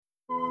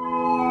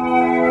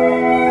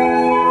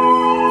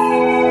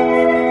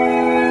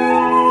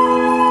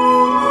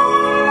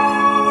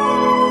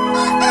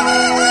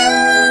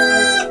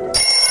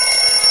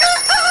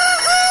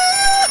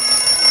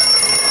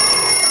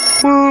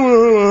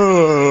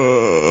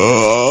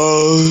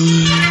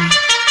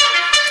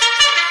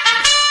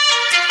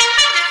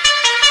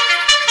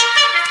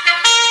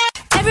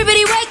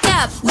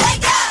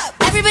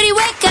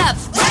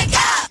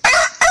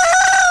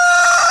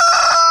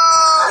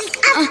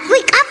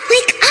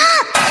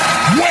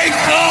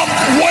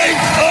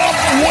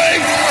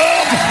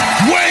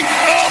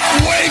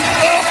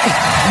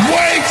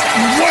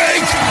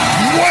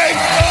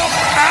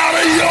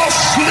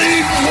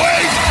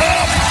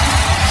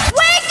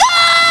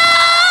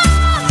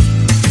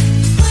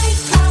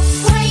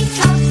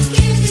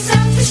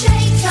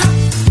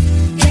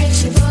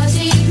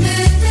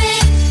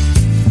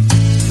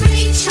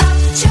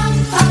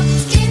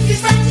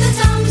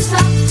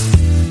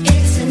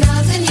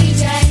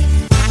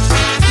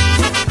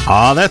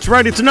That's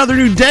right. It's another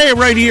new day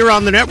right here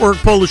on the network,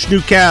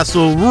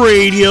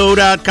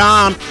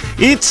 PolishNewcastleRadio.com.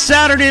 It's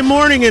Saturday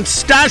morning, and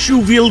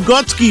Stashu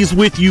Wielgocki's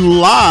with you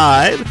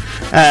live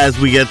as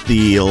we get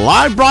the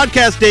live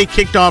broadcast day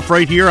kicked off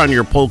right here on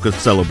your Polka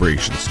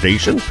Celebration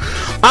station.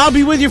 I'll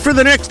be with you for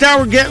the next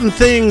hour getting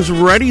things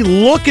ready,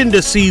 looking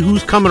to see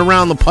who's coming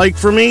around the pike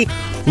for me,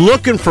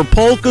 looking for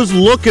polkas,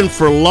 looking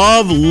for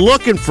love,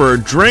 looking for a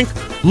drink,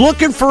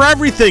 looking for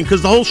everything,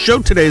 because the whole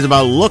show today is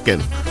about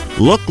looking.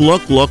 Look.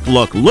 Looky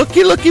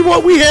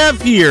what we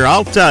have here,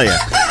 I'll tell you.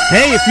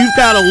 Hey, if you've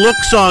got a look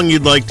song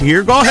you'd like to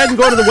hear, go ahead and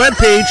go to the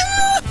webpage,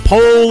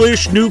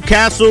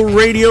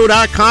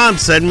 PolishNewcastleRadio.com.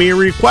 Send me a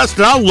request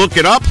and I'll look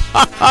it up.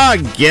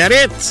 Get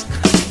it?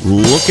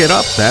 Look it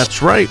up,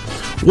 that's right.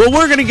 Well,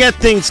 we're going to get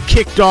things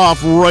kicked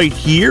off right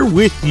here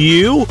with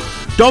you.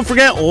 Don't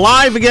forget,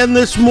 live again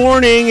this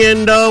morning,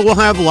 and we'll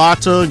have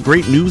lots of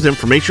great news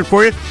information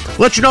for you.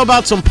 Let you know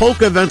about some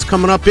polka events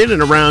coming up in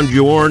and around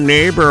your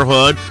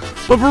neighborhood.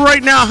 But for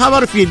right now, how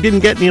about if you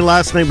didn't get any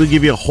last night, we'll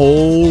give you a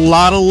whole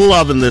lot of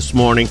loving this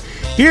morning.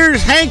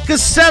 Here's Hank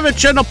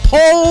Kasevich and the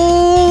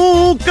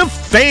Polka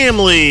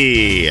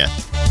Family.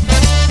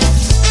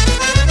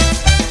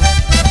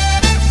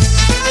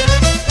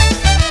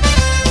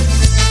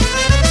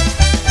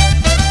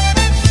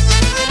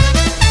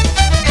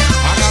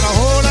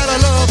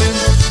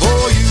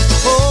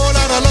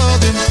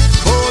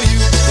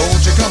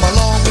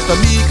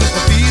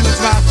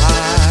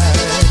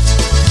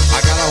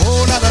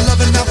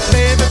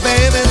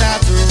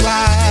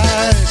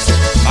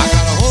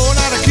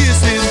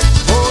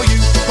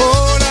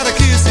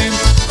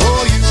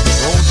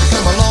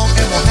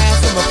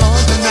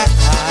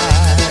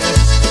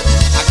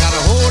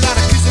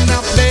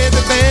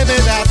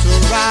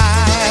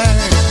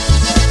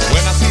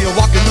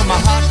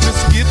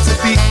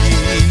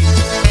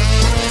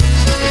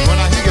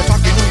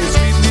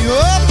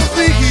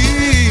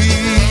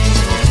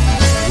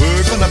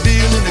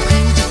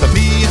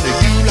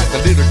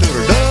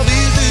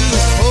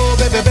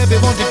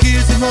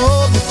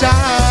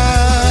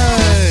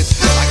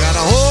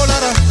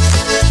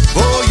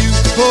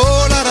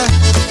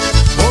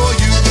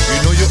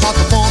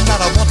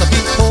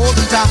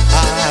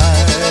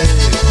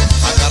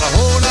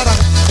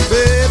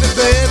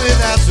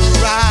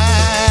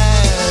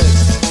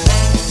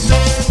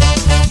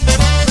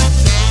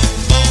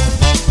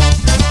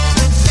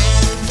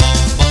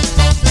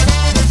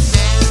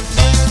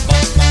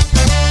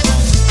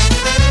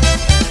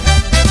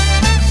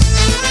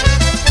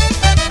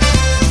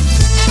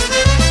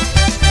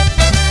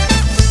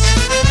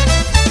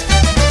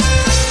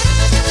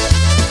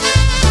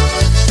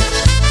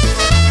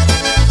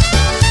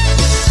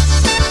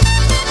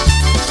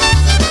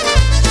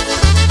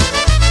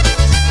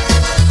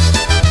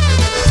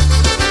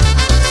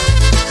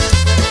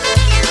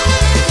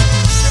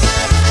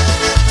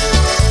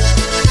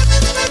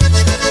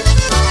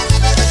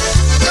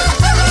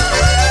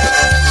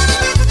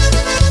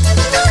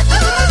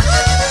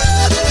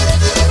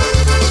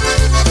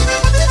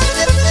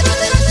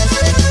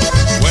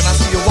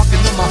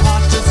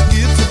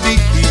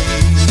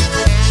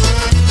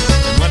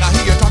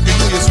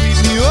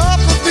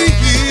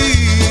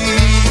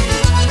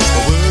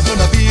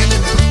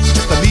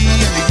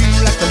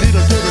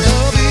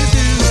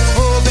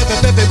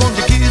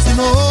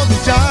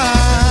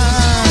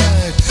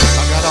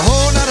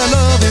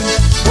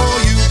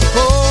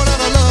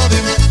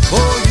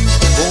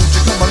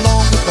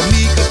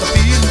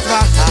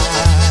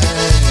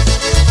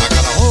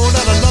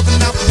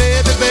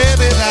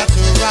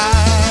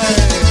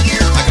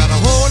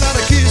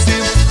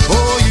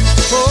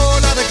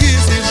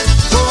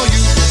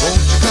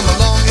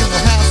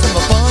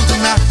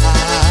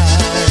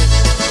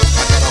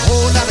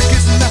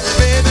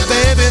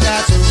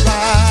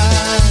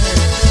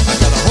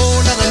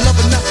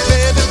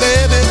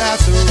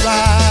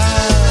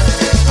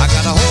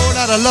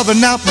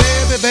 Now,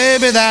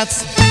 baby,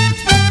 that's...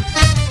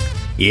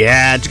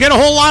 Yeah, did you get a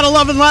whole lot of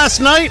loving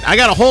last night? I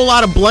got a whole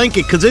lot of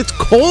blanket, because it's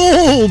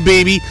cold,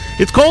 baby.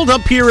 It's cold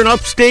up here in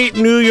upstate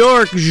New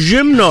York.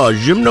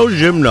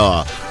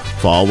 Zimno.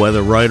 Fall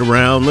weather right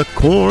around the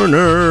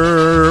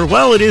corner.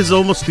 Well, it is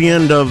almost the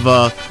end of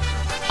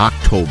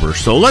October,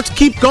 so let's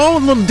keep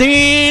going. Little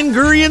Dan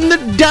Gurry and the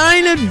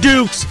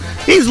Dynadukes.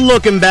 He's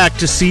looking back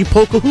to see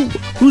polka.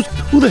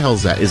 Who the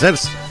hell's that? Is that...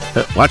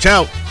 watch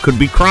out. Could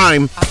be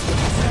crime.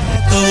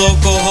 The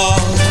local hall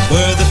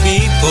where the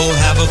people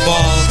have a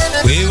ball.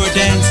 We were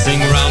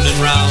dancing round and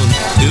round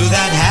to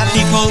that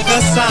happy polka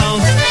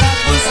sound. That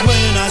was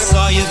when I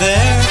saw you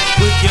there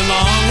with your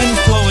long and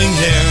flowing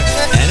hair.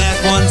 And at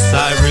once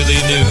I really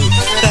knew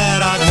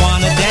that I'd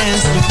want to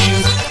dance with you.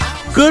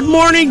 Good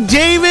morning,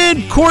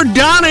 David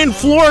Cordana in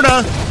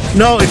Florida.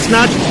 No, it's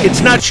not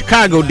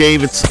Chicago,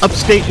 Dave. It's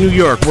upstate New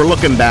York. We're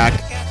looking back.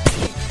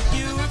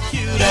 You were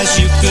cute as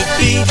you could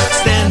be,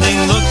 standing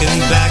looking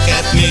back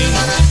at me.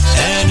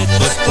 And it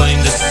was plain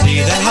to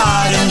see that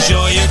I'd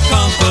enjoy your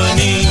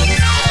company.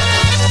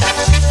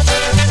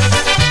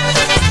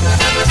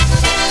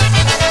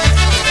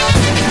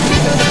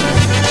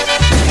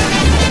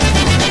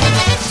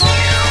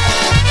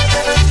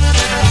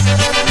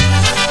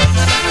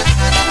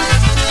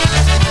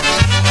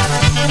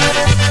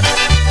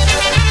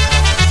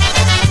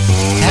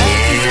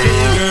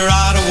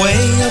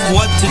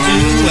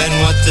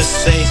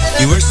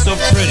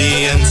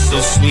 so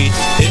sweet.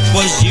 It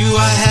was you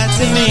I had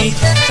to meet.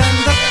 Then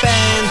the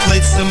band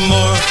played some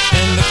more,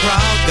 and the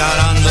crowd got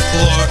on the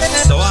floor.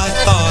 So I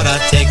thought I'd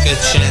take a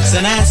chance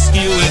and ask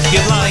you if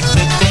you'd like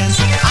to dance.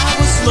 I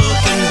was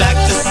looking back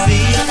to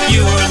see,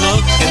 you were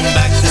looking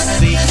back to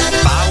see.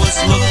 If I was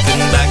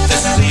looking back to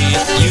see,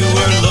 you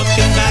were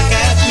looking back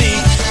at me.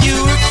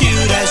 You were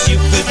cute as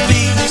you could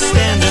be,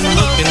 standing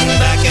looking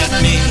back at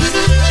me.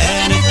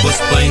 And it was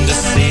plain to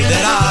see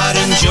that I'd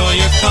enjoy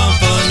your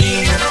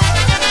company.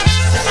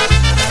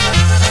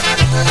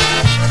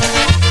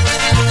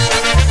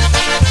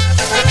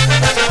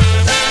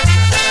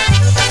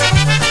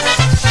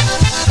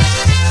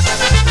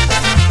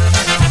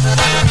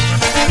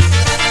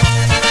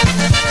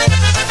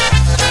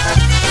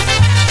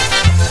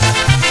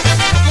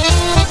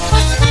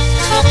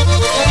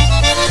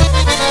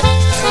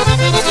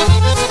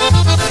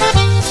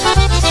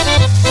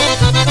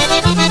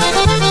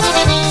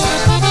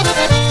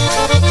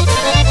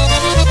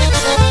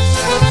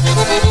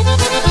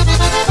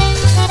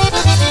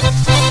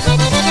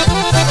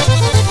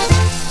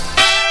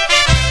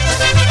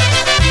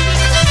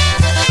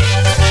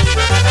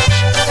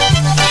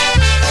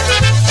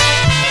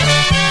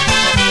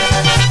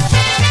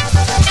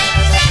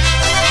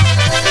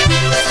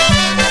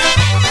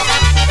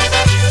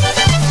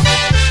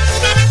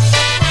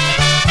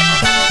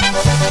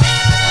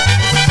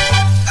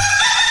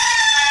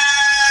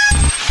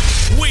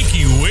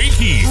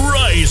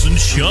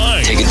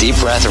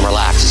 Breath and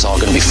relax. It's all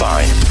going to be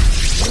fine.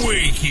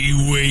 Wakey,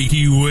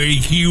 wakey,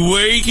 wakey,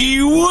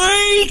 wakey,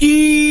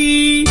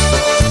 wakey.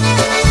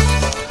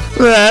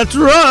 That's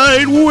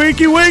right.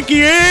 Wakey,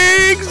 wakey,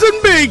 eggs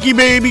and bakey,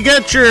 baby.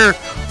 Get your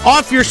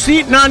off your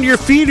seat and onto your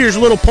feet. Here's a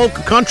little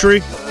polka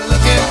country. What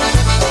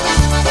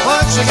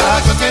you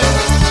got cooking?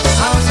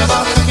 How's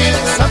about cooking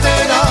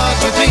something up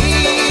with me?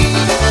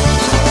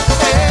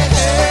 Hey,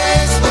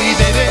 hey, sweet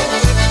baby,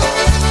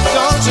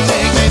 don't you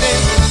think, baby,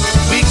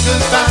 we could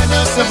find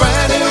us a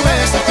brand new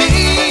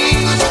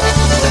recipe?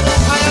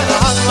 I got a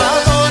hot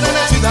rod on and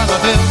a $2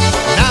 bill,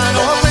 and I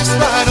know a place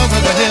right over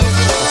the hill.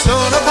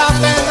 Soda pop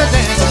and the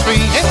dance is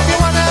free. If you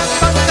wanna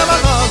come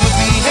along with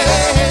me,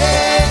 hey,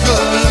 hey,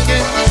 good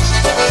looking.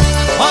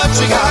 What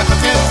you got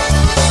cooking?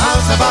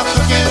 How's about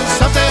cooking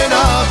something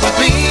up with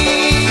me?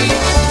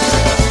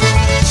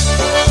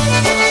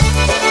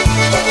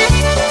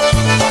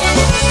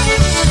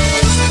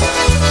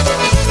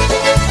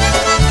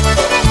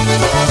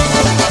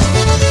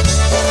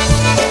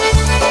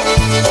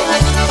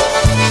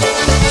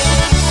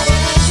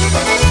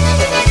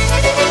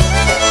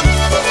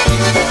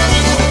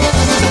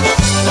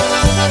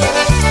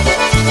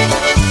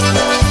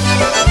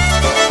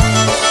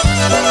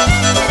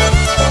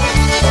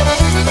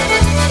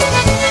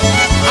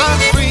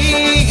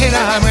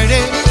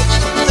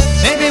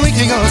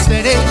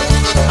 Steady.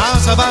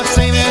 How's about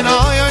saving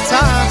all your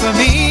time for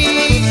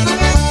me?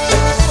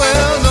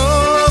 Well, no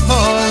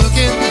more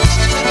looking,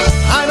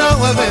 I know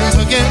I've been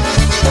looking.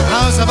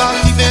 How's about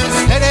keeping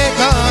steady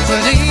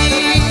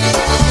company?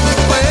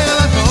 Well,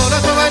 I told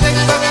her I take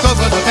back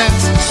over the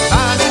fence.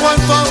 I need 1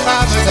 for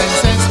 5 or 10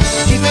 cents.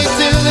 Keep it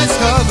till it's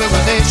covered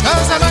with age,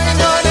 'cause I'm writing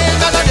your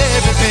name on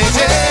every page.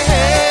 Hey,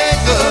 hey,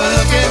 good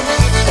looking.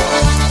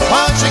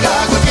 What you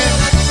got cooking?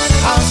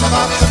 How's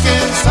about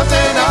cooking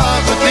something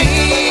up with me?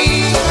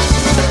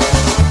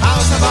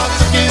 How's about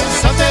cooking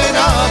something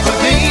up with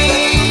me?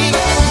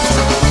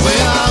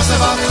 Well, how's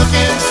about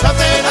cooking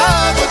something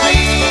up with me?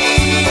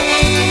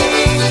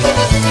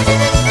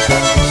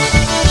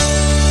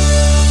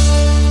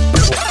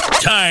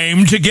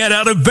 Time to get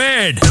out of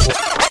bed.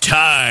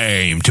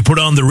 Time to put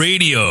on the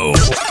radio.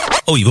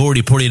 Oh, you've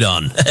already put it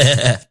on.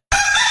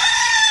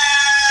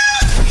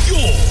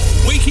 You're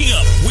waking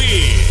up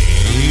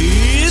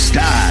with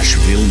Stash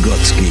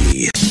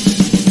Wilgocki.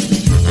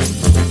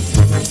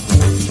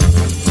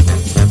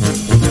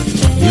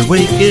 You're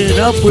waking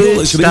up with You're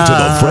listening to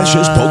the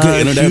freshest polka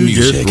internet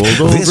music.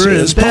 This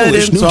is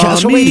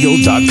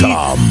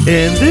PolishNewcastleRadio.com.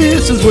 And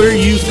this is where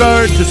you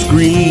start to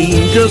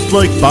scream, just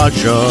like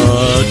Basha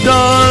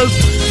does.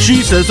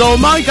 She says, oh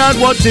my God,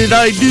 what did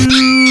I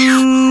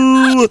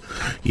do?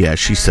 Yeah,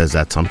 she says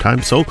that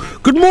sometimes. So,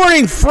 good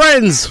morning,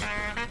 friends,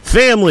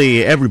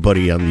 family,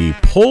 everybody on the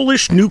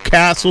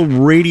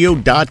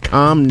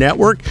PolishNewcastleRadio.com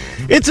network.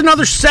 It's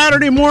another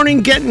Saturday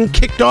morning getting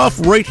kicked off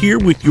right here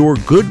with your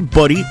good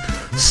buddy,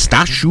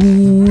 Stashu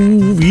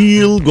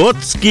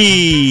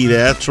Wilgocki.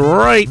 That's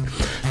right.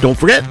 Don't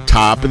forget,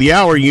 top of the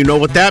hour, you know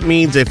what that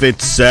means. If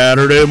it's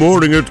Saturday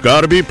morning, it's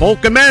got to be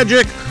polka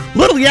magic.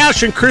 Little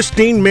Yash and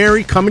Christine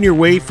Mary coming your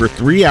way for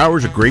 3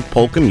 hours of great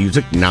polka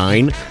music,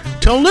 9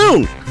 till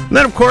noon. And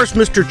then, of course,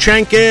 Mr.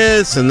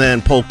 Chenkis, and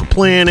then Polka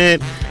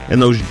Planet,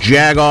 and those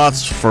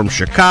Jagoffs from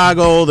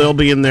Chicago. They'll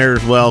be in there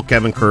as well.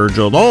 Kevin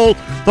Kurgel, the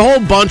whole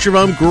bunch of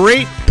them.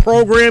 Great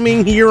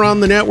programming here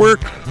on the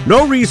network.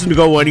 No reason to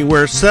go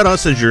anywhere. Set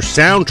us as your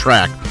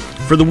soundtrack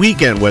for the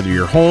weekend, whether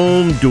you're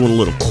home doing a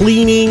little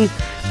cleaning,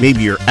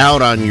 maybe you're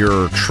out on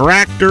your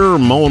tractor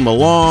mowing the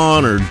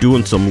lawn or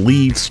doing some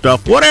lead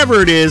stuff,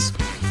 whatever it is.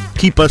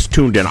 keep us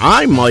tuned in.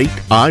 I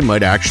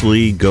might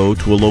actually go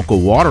to a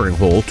local watering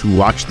hole to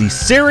watch the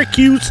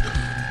Syracuse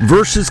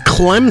versus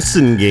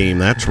Clemson game.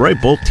 That's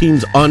right, both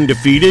teams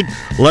undefeated.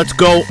 Let's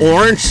go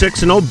Orange,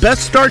 6-0.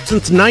 Best start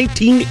since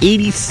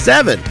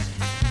 1987.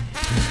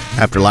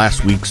 After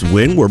last week's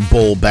win, we're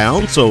bowl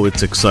bound, so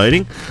it's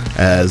exciting.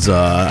 As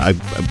I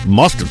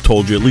must have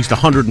told you at least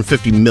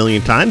 150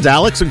 million times,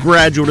 Alex, a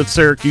graduate of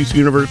Syracuse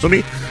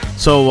University,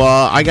 so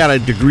I got a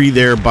degree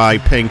there by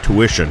paying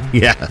tuition.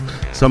 Yeah,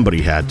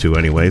 somebody had to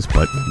anyways,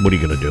 but what are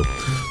you going to do?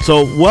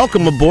 So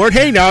welcome aboard.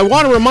 Hey, now I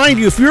want to remind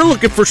you, if you're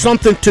looking for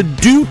something to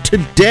do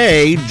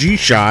today,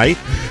 G-Shy,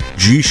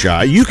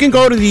 you can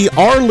go to the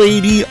Our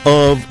Lady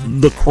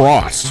of the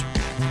Cross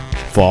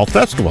Fall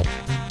Festival.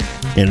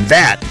 And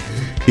that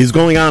is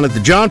going on at the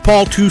John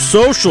Paul II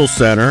Social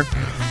Center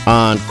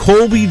on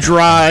Colby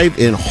Drive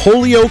in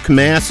Holyoke,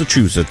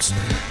 Massachusetts.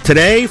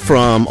 Today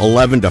from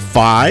 11 to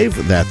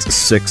 5, that's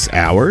 6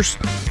 hours.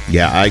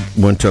 Yeah, I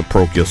went to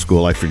parochial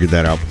school, I figured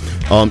that out.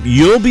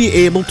 You'll be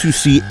able to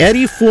see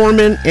Eddie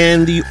Foreman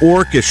and the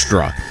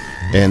orchestra,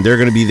 and they're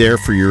going to be there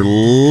for your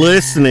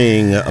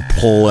listening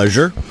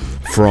pleasure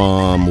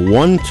from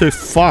 1 to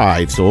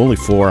 5, so only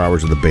 4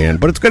 hours of the band,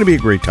 but it's going to be a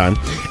great time.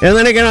 And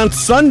then again on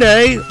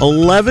Sunday,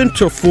 11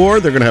 to 4,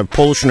 they're going to have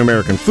Polish and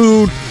American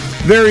food,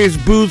 various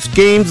booths,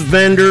 games,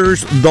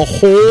 vendors, the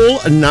whole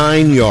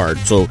 9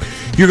 yards. So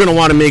you're going to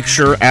want to make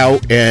sure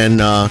out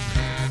and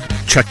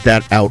check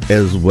that out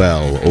as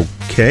well,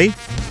 okay?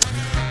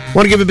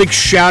 Want to give a big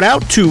shout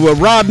out to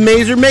Rob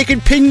Mazer making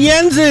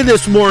Pinyenza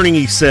this morning,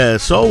 he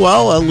says. So,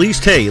 well, at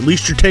least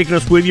you're taking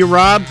us with you,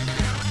 Rob.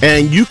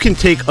 And you can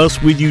take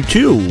us with you,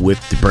 too, with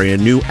the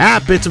brand new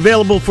app. It's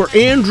available for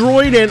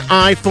Android and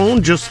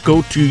iPhone. Just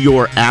go to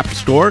your app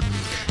store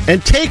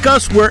and take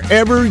us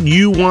wherever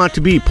you want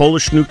to be.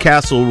 Polish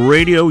Newcastle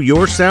Radio,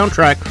 your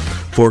soundtrack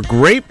for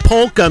great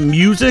polka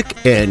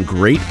music and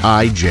great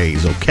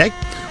IJs, okay?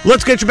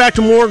 Let's get you back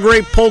to more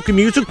great polka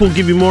music. We'll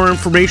give you more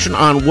information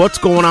on what's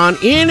going on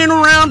in and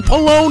around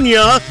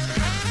Polonia.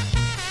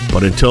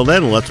 But until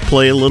then, let's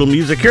play a little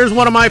music. Here's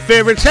one of my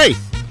favorites. Hey,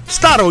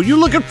 Stato, you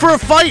looking for a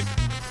fight?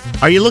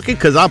 Are you looking?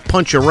 Because I'll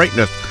punch you right in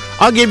the...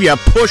 I'll give you a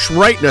push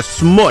right in the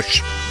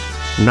smush.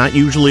 I'm not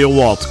usually a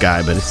waltz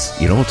guy, but it's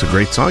a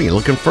great song. You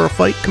looking for a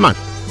fight? Come on.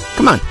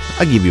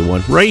 I'll give you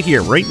one right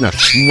here, right in the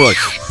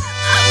smush.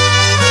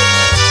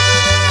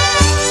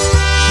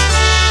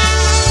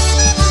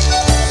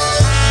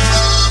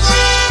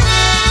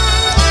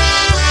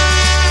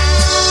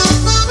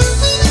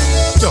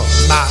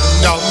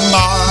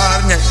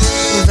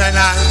 When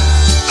I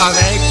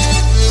awake,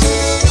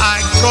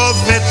 I go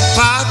with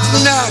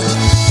partner,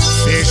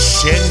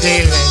 fish in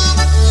the lake.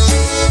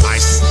 My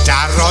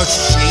starro,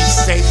 she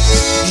say,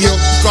 you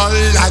go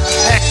like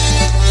heck.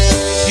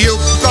 You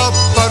go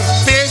for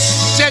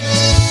fishing,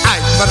 I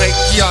break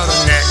your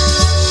neck.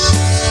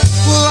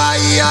 Why,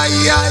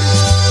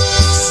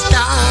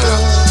 starro,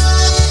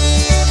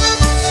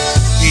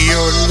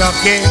 you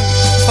looking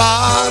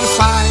for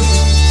fight.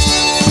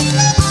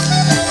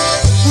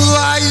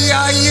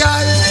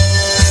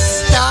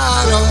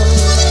 Staro,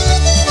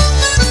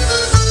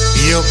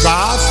 you go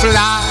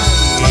fly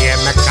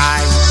in a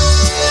kite.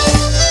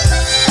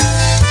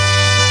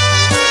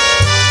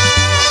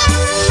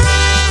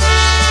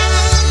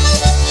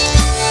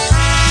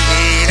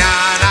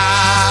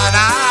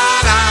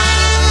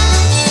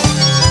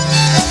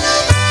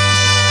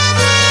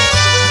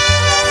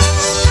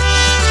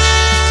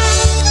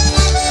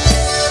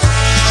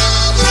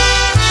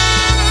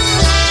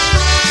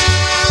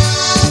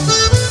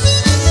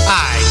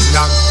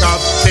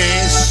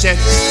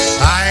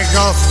 I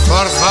go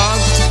for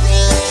hunt,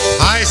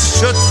 I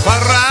shoot for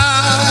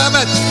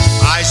rabbit,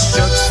 I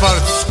shoot for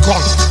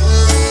skunk.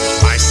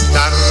 My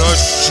starro,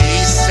 she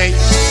say,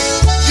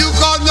 you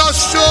gonna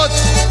shoot,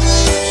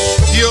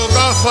 you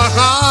go for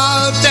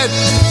hunting,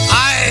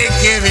 I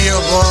give you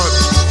good.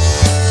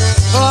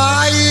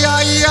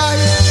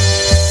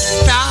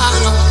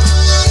 Starro,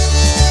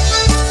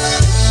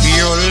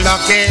 you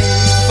looking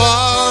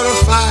for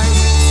fight.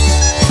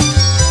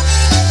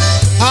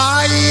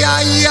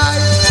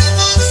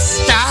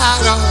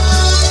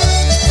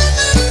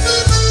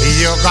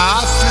 You go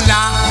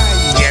fly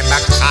in a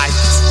kite.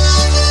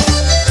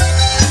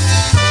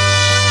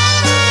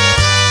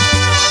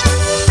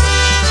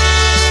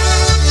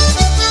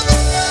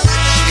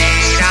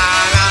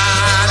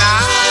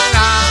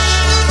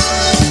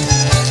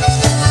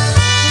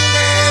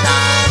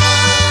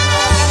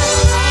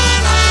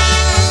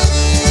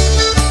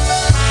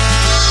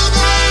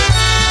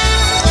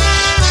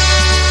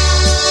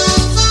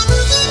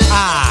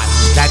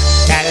 The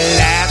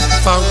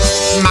telephone,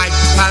 my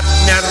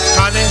partner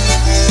calling.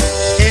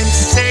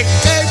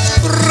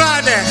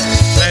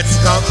 Let's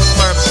go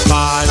for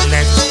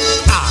balling.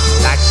 I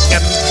like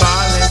them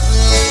balling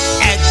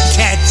and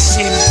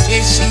catching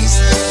fishes,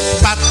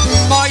 but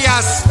moja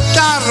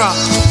stara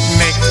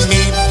make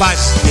me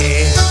wash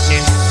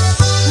dishes.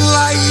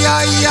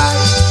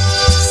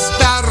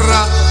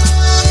 Stara,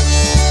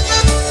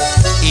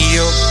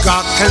 you go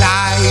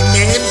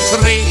climbing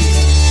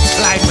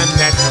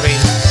that tree.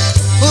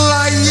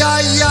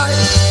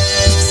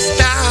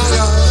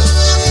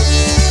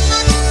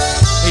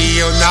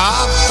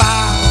 una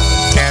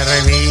parte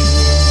de mí.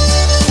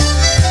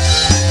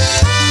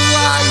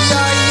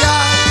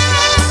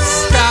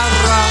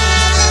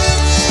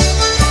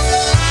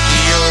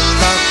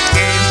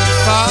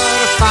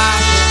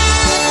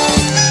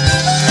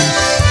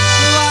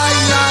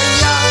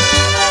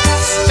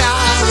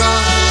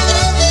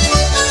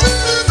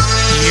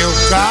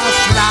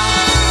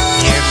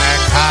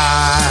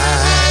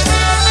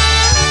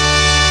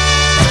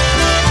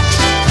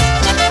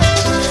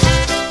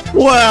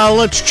 Well,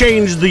 let's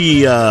change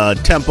the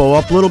tempo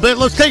up a little bit.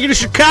 Let's take it to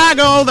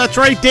Chicago. That's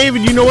right,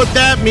 David. You know what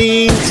that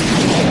means.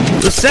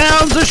 The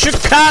sounds of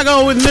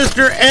Chicago with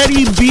Mr.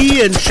 Eddie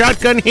B. and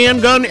Shotgun,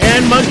 Handgun,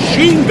 and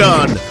Machine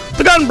Gun.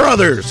 The Gun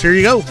Brothers. Here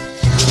you go.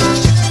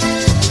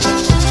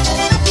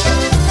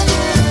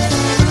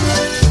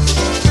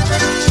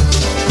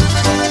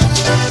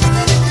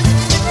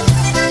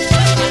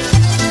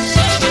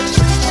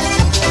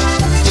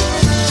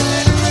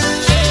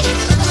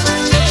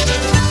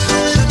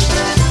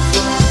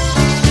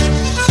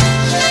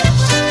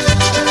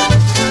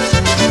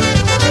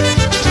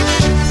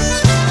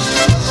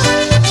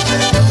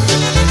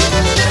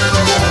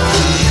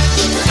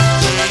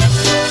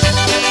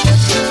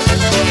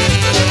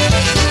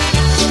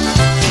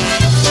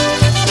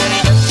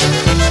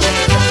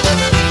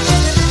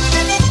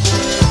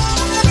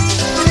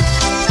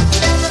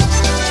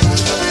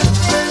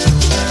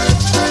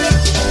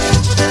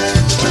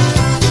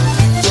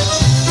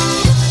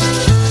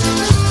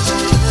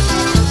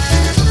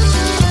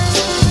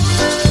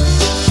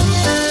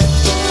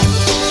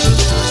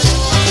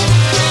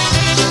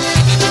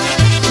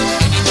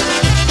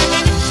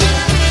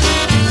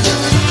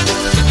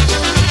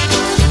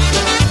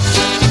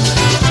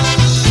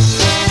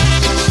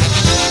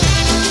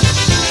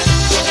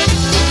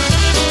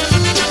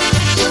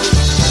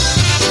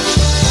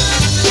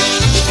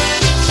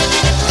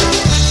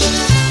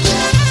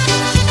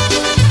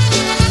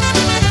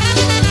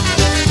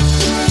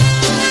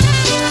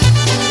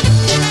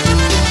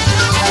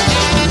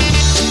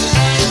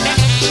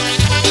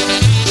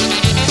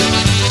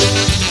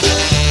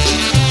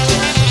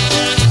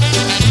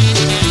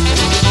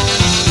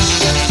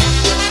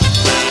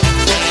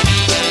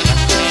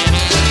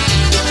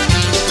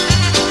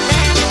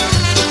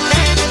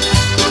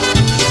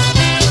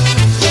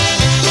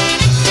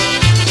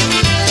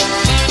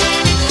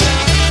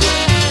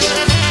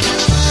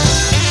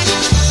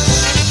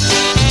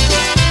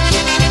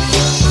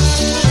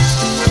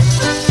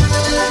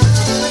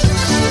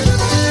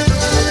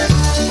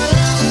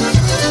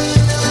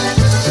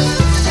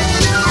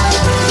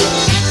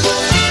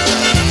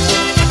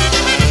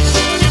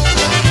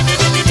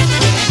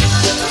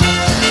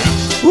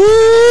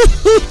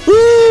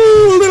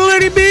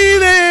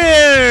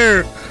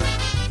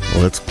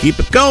 Keep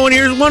it going.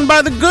 Here's one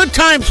by the Good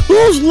Times.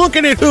 Who's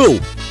looking at who?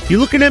 You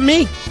looking at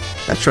me?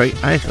 That's right.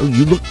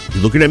 You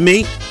looking at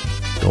me?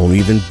 Don't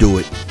even do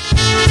it.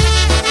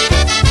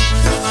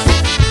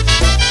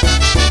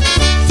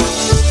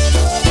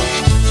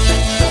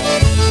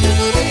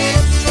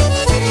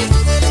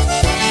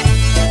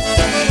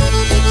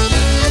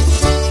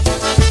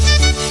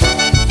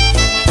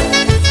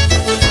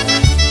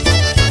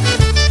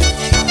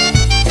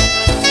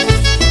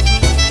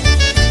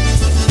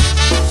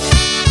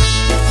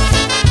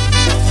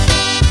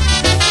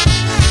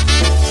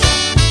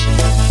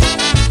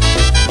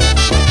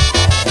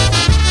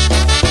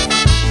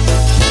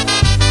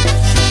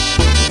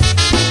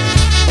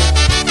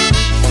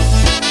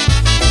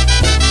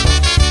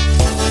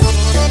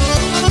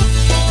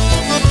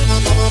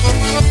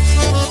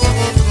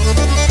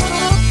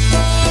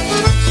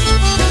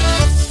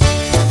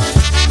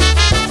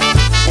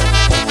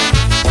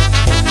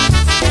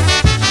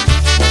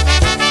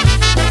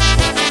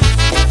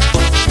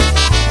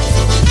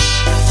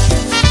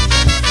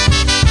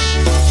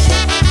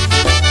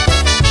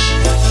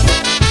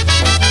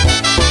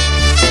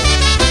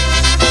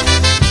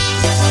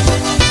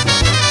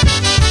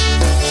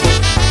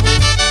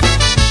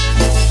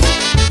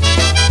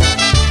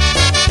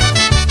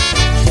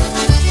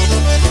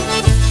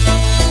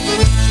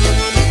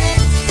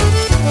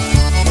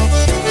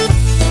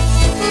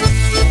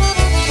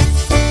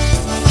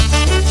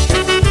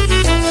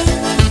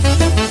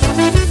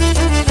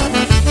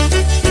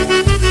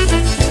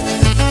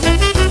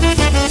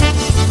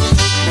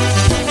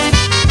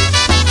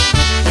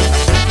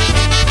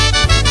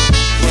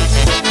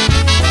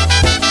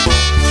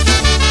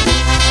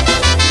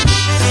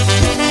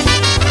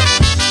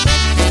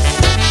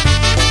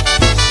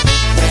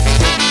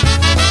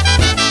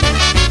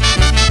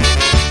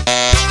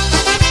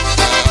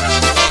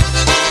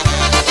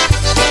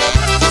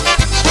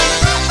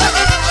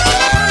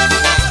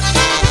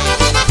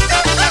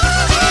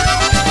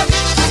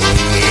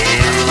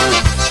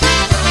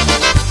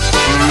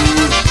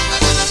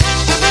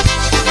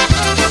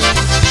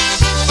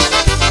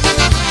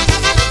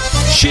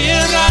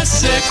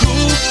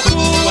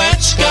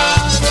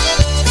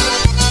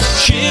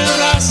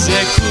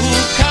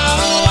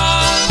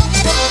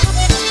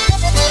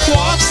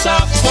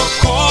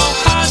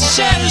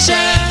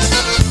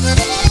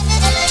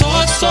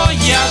 To, co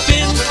ja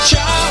wiem,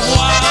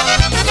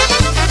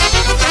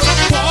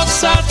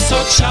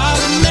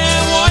 czarne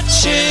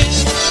oczy,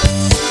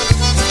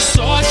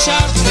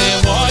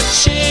 czarne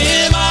oczy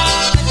ma.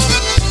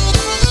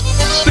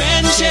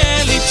 Będzie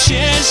li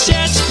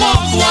przyjrzeć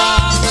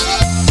mogła,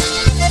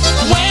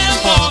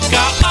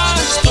 głęboka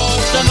aż do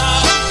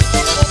dna.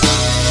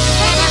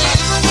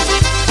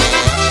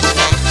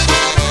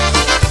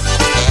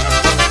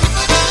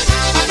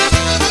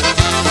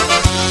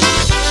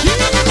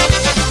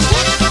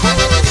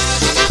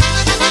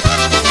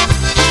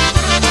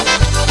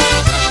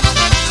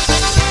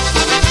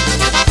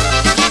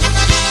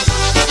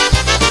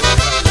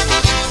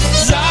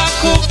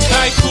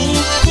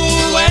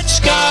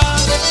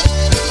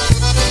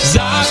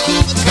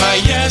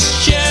 Zakupkaj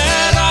jeszcze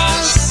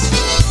raz,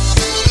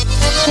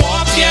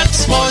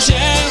 chłopiec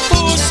może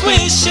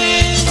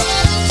usłyszy,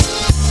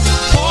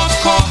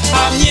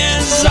 pokocha mnie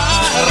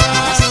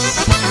zaraz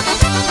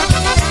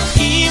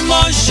i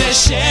może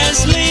się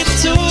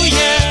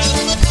zlituje,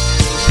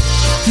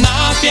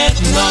 na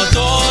pewno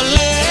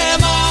dole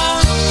ma,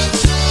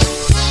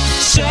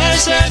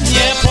 że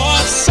mnie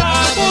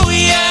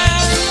pocałuje,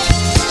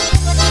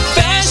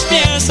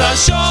 weźmie za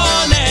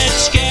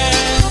żoneczkę.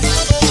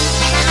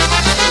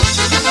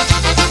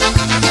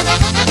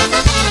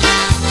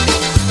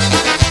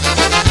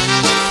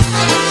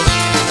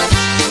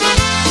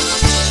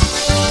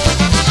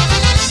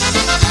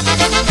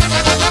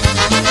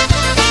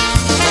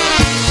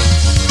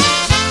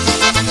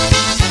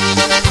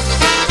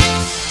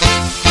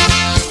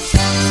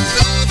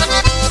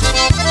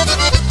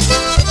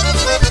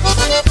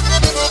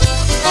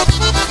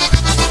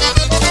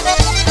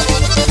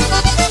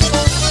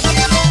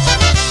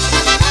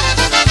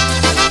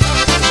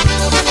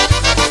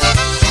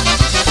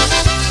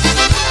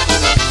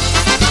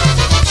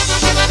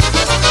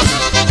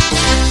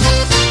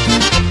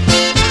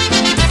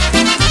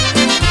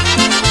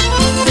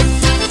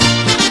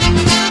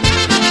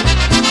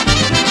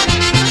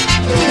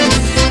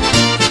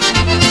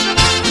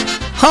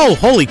 Oh,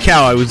 holy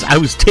cow, I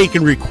was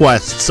taking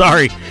requests.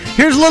 Sorry.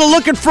 Here's a little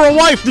Looking for a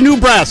Wife, the new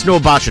brass. No,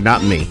 Basha,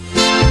 not me.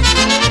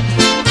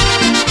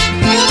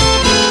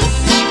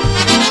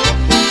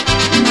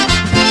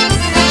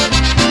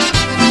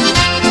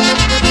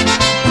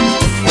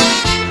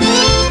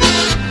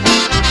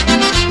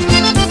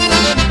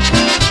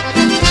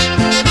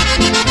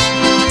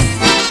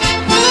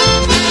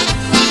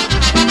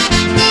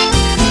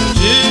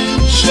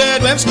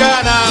 Przyszedłem z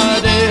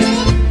Kanady,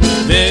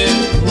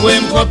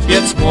 byłem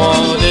chłopiec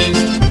młody.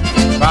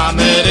 W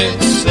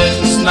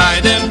Ameryce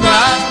znajdę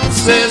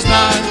pracę,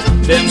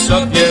 znajdę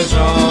sobie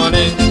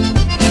żony.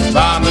 W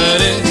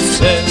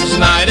Ameryce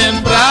znajdę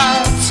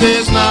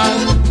pracę,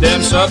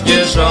 znajdę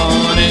sobie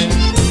żony.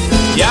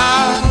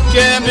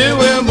 Jakie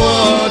byłem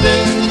młody,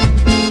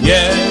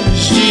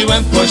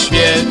 jeździłem po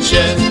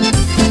świecie.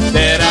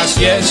 Teraz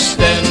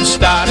jestem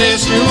stary,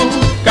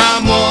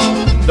 szukam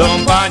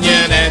młodą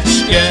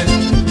panieneczkę.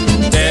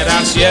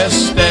 Teraz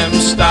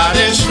jestem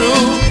stary,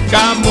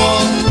 szukam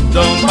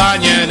młodą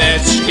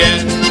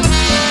panieneczkę.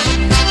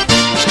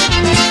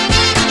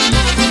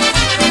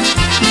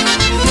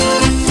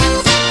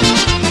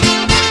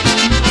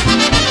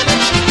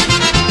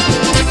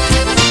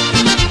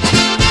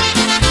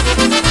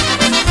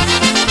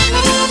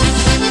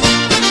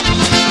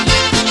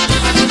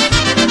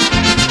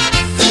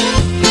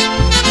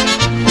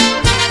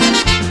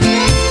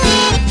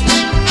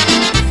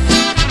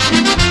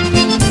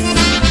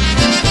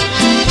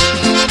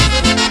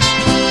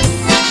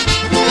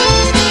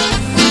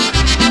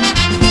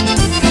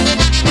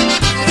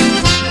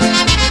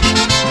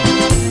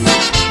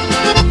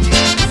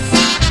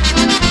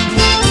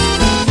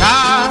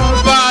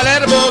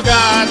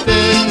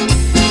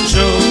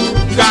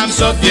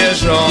 Sobie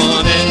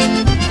żony,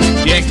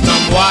 piękną,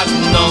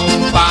 ładną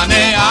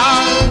panę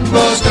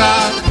albo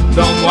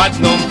zgradą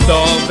ładną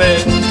wdowę.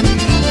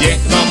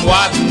 Piękną,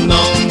 ładną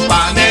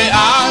panę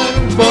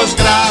albo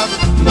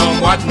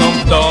zgradą ładną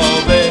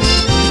wdowę.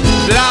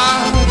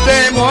 Dla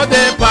tej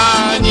młodej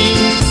pani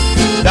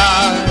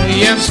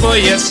daję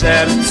swoje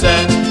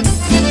serce.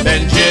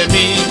 Będzie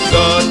mi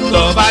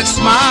gotować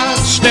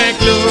smaczne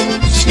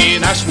kluski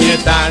na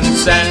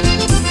śmietance.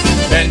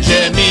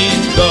 Będzie mi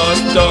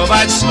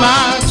gotować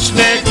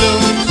smaczne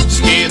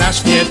kluski na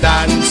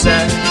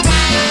śmietance.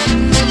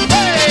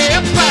 Hej,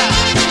 opa!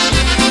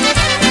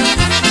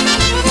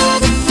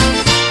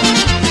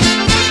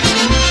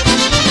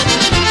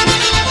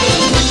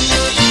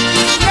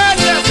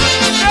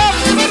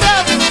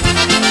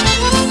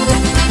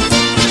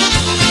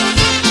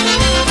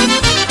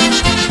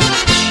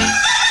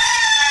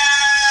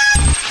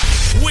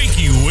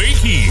 Wakey,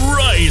 wakey,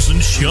 rise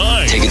and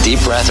shine. Take a deep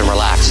breath and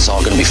relax. It's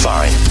all going to be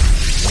fine.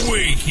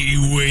 Wakey,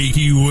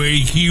 wakey,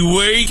 wakey,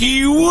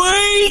 wakey,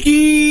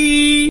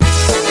 wakey.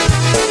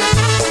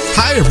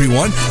 Hi Hi,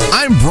 everyone.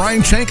 I'm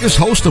Brian Chankus,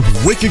 host of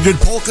Wicked Good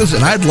Polkas,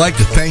 and I'd like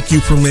to thank you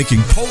for making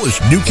Polish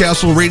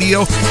Newcastle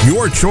Radio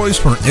your choice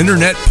for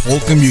internet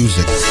polka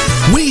music.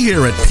 We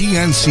here at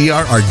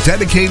PNCR are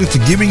dedicated to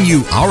giving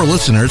you, our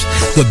listeners,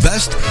 the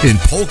best in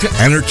polka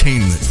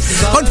entertainment.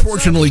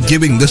 Unfortunately,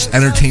 giving this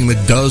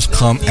entertainment does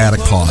come at a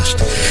cost.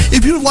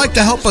 If you'd like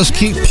to help us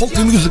keep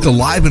polka music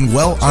alive and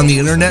well on the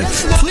internet,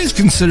 please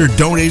consider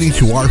donating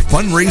to our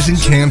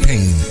fundraising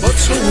campaign.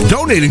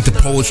 Donating to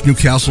Polish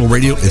Newcastle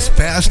Radio is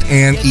fast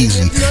and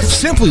easy.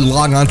 Simply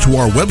log on to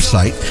our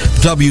website,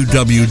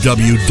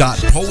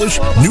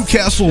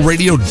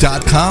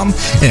 www.polishnewcastleradio.com,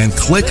 and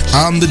click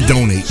on the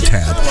Donate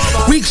tab.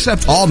 We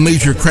accept all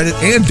major credit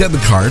and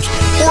debit cards,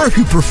 or if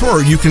you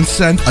prefer, you can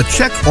send a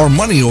check or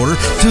money order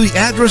to the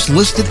address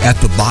listed at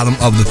the bottom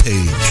of the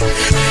page.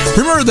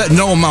 Remember that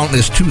no amount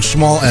is too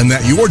small and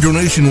that your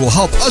donation will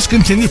help us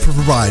continue to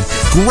provide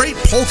great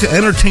polka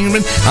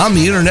entertainment on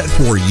the internet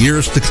for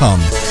years to come.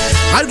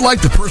 I'd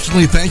like to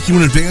personally thank you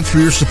in advance for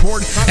your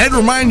support and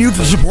remind you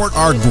to support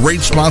our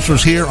great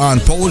sponsors here on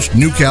Polish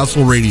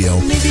Newcastle Radio.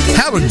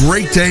 Have a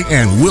great day,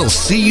 and we'll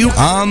see you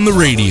on the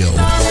radio.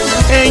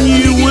 And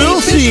you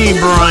will see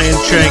Brian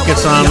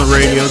Chankus on the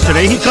radio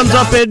today. He comes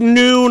up at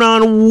noon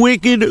on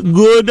Wicked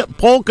Good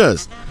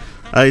Polkas.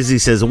 As he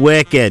says,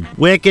 wicked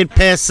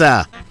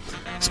pissa.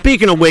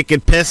 Speaking of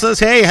wicked pissas,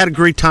 hey, I had a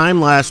great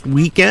time last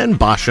weekend,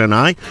 Basha and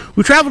I.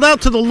 We traveled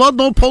out to the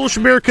Ludlow Polish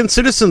American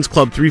Citizens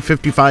Club,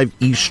 355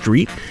 East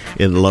Street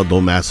in Ludlow,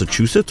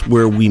 Massachusetts,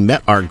 where we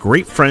met our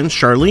great friends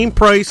Charlene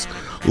Price,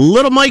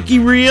 Little Mikey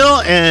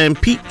Reel, and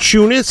Pete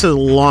Chunis,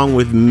 along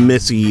with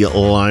Missy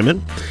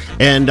Lyman.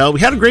 And we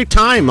had a great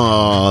time.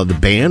 The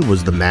band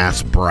was the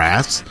Mass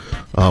Brass,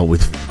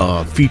 with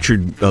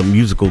featured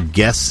musical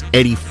guests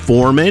Eddie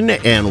Foreman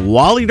and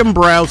Wally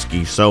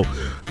Dombrowski. So,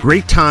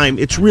 great time.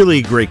 It's really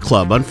a great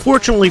club.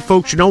 Unfortunately,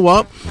 folks, you know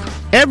what?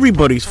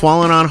 Everybody's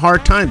falling on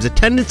hard times.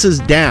 Attendance is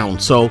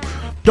down, so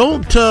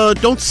don't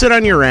sit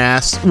on your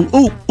ass.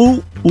 Ooh.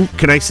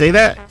 Can I say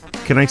that?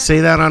 Can I say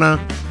that on a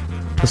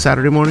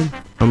Saturday morning?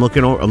 I'm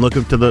looking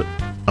to the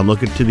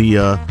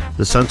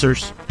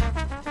censors.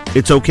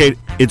 It's okay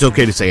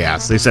to say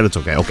ass. They said it's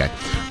okay. Okay.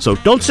 So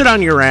don't sit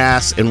on your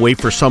ass and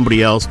wait for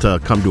somebody else to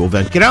come to an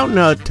event. Get out and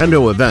attend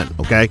to an event,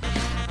 okay?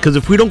 Because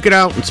if we don't get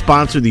out and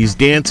sponsor these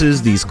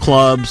dances, these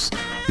clubs,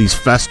 these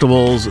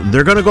festivals,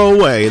 they're going to go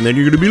away. And then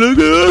you're going to be like,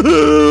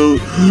 oh,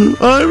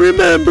 I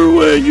remember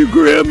when your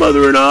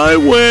grandmother and I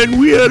went.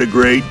 We had a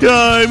great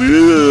time.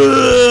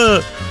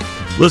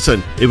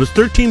 Listen, it was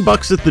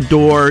 $13 at the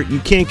door. You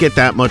can't get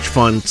that much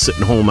fun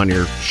sitting home on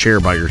your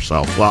chair by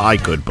yourself. Well, I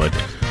could, but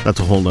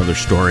that's a whole nother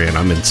story, and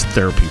I'm in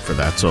therapy for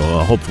that. So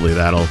hopefully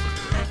that'll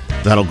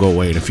go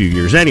away in a few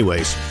years.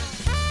 Anyways,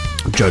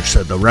 the judge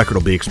said the record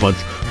will be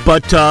expunged.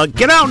 But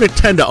get out and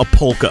attend a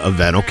polka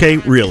event, okay?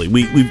 Really,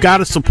 we've got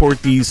to support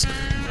these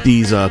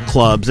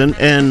clubs,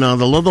 and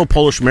the Ludlow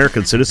Polish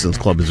American Citizens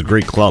Club is a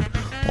great club.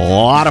 A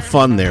lot of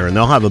fun there, and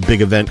they'll have a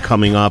big event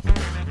coming up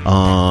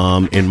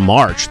in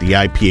March, the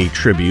IPA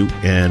tribute,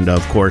 and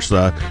of course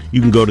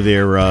you can go to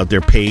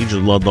their page, the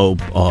Ludlow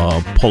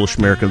Polish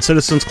American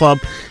Citizens Club,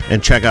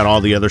 and check out all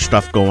the other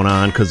stuff going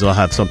on, because they'll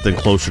have something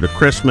closer to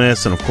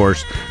Christmas, and of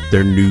course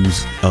their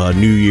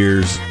New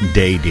Year's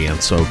Day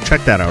dance. So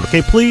check that out,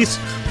 okay? Please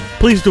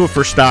do it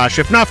for Stash.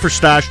 If not for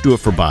Stash, do it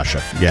for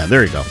Basha. Yeah,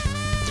 there you go.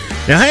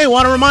 Now, hey, I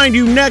want to remind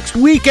you, next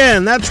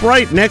weekend, that's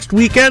right, next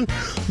weekend,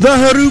 the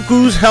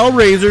Haruku's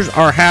Hellraisers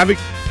are having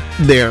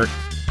their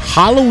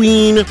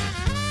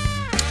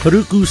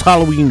Haruku's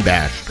Halloween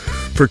Bash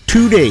for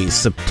 2 days,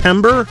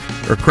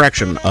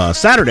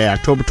 Saturday,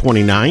 October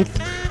 29th.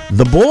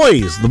 The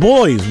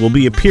boys will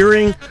be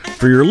appearing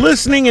for your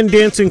listening and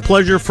dancing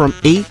pleasure from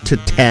 8 to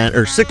 10,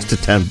 or 6 to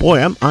 10.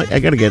 Boy, I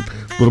got to get a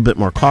little bit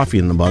more coffee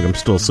in the mug. I'm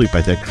still asleep,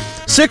 I think.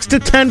 6 to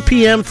 10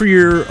 p.m. for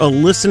your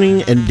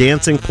listening and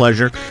dancing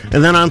pleasure.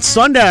 And then on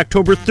Sunday,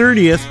 October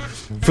 30th,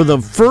 for the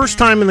first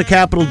time in the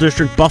Capital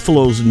District,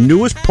 Buffalo's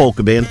newest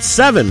polka band,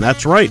 Seven.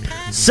 That's right,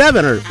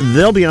 Seven.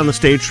 They'll be on the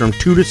stage from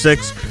 2 to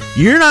 6.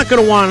 You're not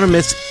going to want to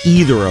miss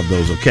either of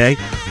those, okay?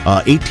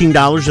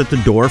 $18 at the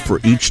door for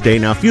each day.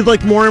 Now, if you'd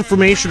like more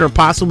information or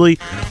possibly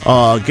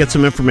get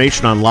some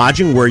information on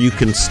lodging, where you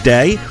can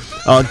stay,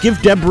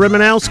 give Deb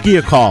Rimanowski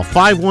a call,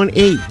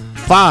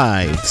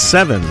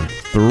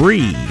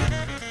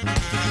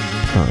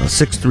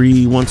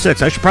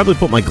 518-573-6316. I should probably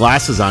put my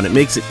glasses on. It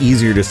makes it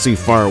easier to see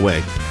far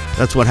away.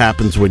 That's what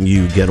happens when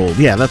you get old.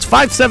 Yeah, that's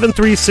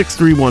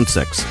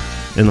 573-6316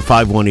 in the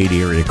 518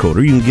 area code.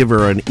 Or you can give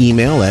her an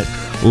email at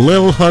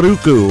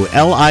lilharuku,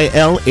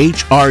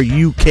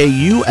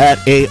 LILHRUKU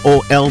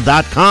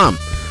 @AOL.com.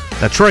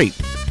 That's right.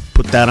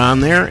 Put that on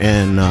there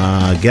and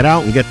get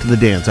out and get to the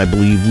dance. I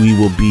believe we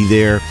will be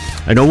there.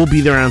 I know we'll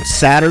be there on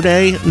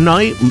Saturday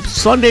night.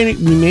 Sunday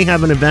we may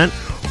have an event.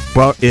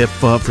 But if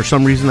for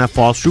some reason that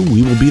falls through,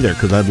 we will be there,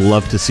 because I'd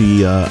love to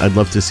see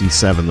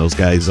Seven. Those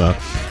guys have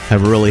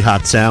a really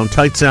hot sound,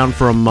 tight sound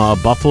from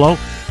Buffalo,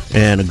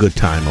 and a good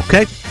time.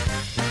 Okay.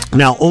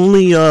 Now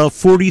only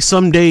 40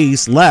 some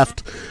days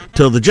left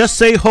till the Just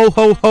Say Ho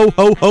Ho Ho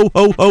Ho Ho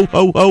Ho Ho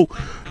Ho Ho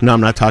No,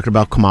 I'm not talking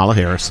about Kamala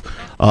Harris.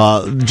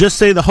 Just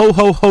say the Ho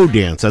Ho Ho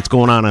dance. That's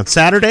going on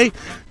Saturday,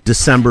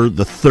 December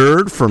the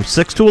 3rd from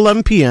 6 to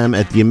 11 p.m.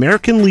 at the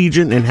American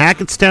Legion in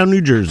Hackettstown,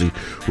 New Jersey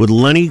with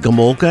Lenny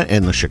Gomolka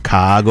and the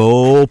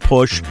Chicago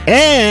Push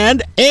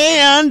and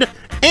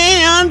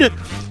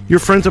your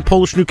friends at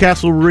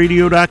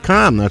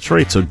PolishNewcastleRadio.com. That's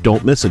right, so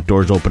don't miss it.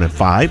 Doors open at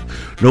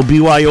 5. No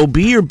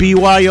BYOB or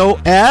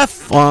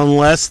BYOF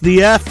unless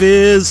the F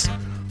is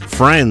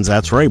friends.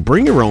 That's right.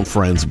 Bring your own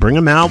friends. Bring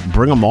them out.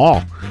 Bring them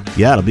all.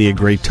 Yeah, it'll be a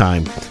great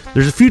time.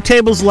 There's a few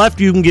tables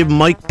left. You can give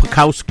Mike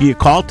Pekowski a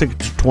call.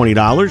 Tickets are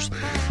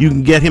 $20. You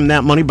can get him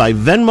that money by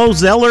Venmo,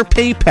 Zelle, or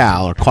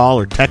PayPal, or call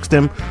or text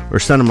him or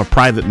send him a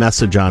private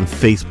message on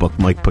Facebook,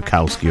 Mike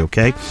Pekowski,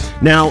 okay?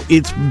 Now,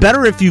 it's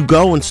better if you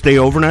go and stay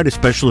overnight,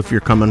 especially if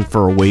you're coming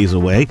for a ways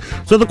away.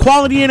 So the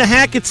Quality Inn in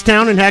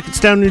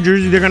Hackettstown, New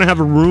Jersey, they're going to have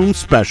a room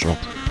special,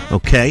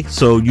 okay?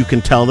 So you can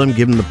tell them,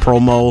 give them the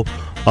promo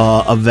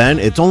event.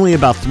 It's only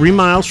about 3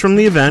 miles from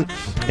the event,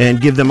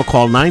 and give them a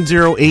call,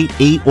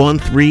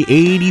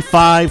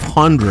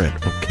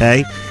 908-813-8500,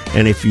 okay?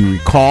 And if you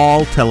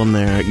recall, tell them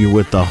that you're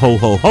with the Ho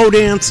Ho Ho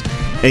dance,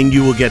 and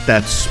you will get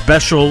that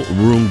special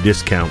room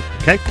discount,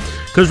 okay?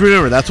 Because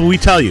remember, that's what we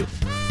tell you.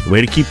 The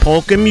way to keep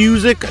polka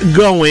music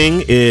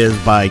going is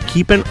by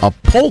keeping a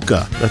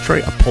polka, that's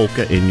right, a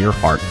polka in your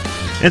heart.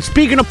 And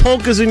speaking of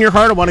polkas in your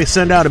heart, I want to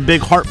send out a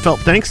big heartfelt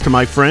thanks to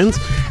my friends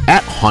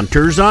at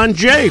Hunters on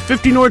J,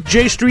 50 North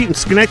J Street in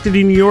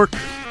Schenectady, New York,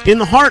 in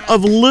the heart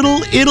of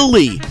Little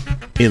Italy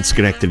in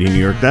Schenectady, New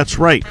York. That's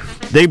right.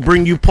 They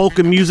bring you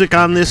polka music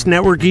on this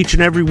network each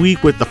and every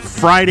week with the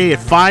Friday at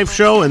 5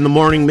 show and the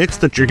morning mix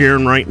that you're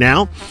hearing right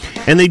now.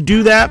 And they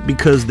do that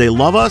because they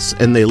love us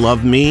and they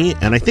love me,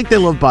 and I think they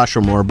love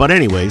Basha more. But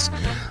anyways,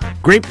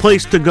 great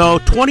place to go.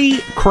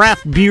 20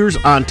 craft beers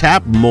on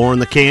tap, more in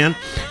the can,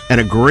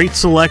 and a great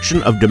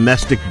selection of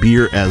domestic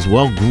beer as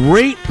well.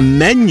 Great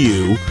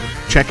menu.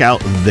 Check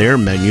out their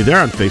menu.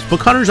 They're on Facebook,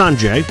 Hunters on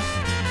J.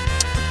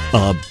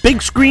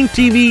 Big screen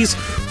TVs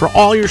for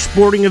all your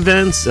sporting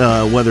events,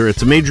 whether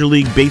it's a Major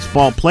League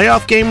Baseball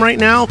playoff game right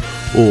now,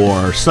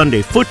 or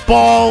Sunday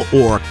football,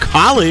 or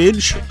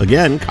college.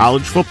 Again,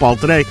 college football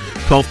today,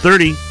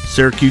 12:30.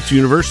 Syracuse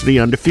University,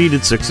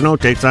 undefeated, 6-0,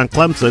 takes on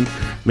Clemson.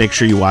 Make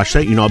sure you watch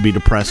that. You know I'll be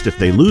depressed if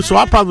they lose, so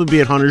I'll probably be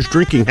at Hunters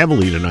drinking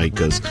heavily tonight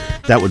because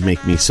that would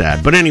make me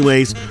sad. But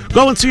anyways,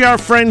 go and see our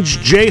friends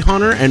Jay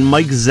Hunter and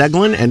Mike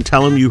Zeglin and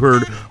tell them you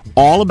heard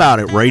all about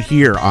it right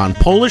here on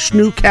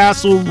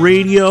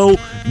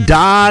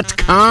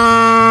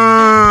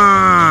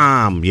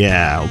PolishNewcastleRadio.com.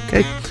 Yeah,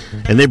 okay.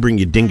 And they bring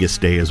you Dingus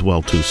Day as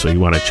well, too, so you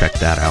want to check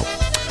that out.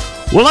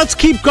 Well, let's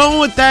keep going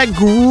with that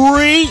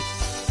great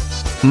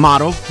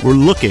motto. We're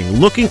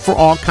looking for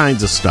all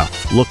kinds of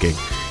stuff.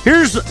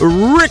 Here's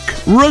Rick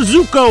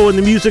Rozuko in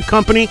the Music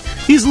Company.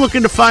 He's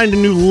looking to find a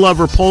new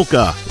lover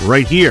polka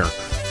right here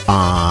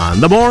on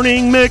The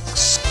Morning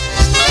Mix.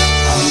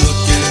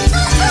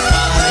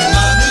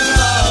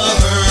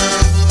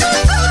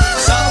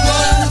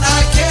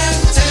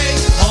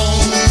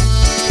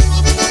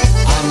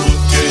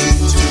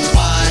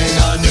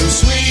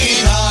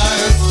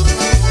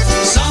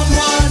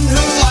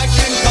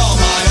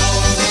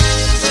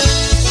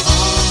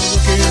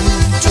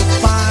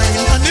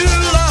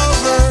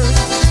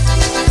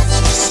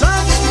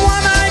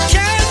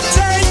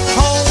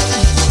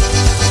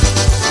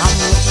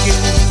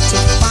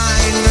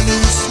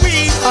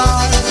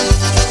 Sweetheart.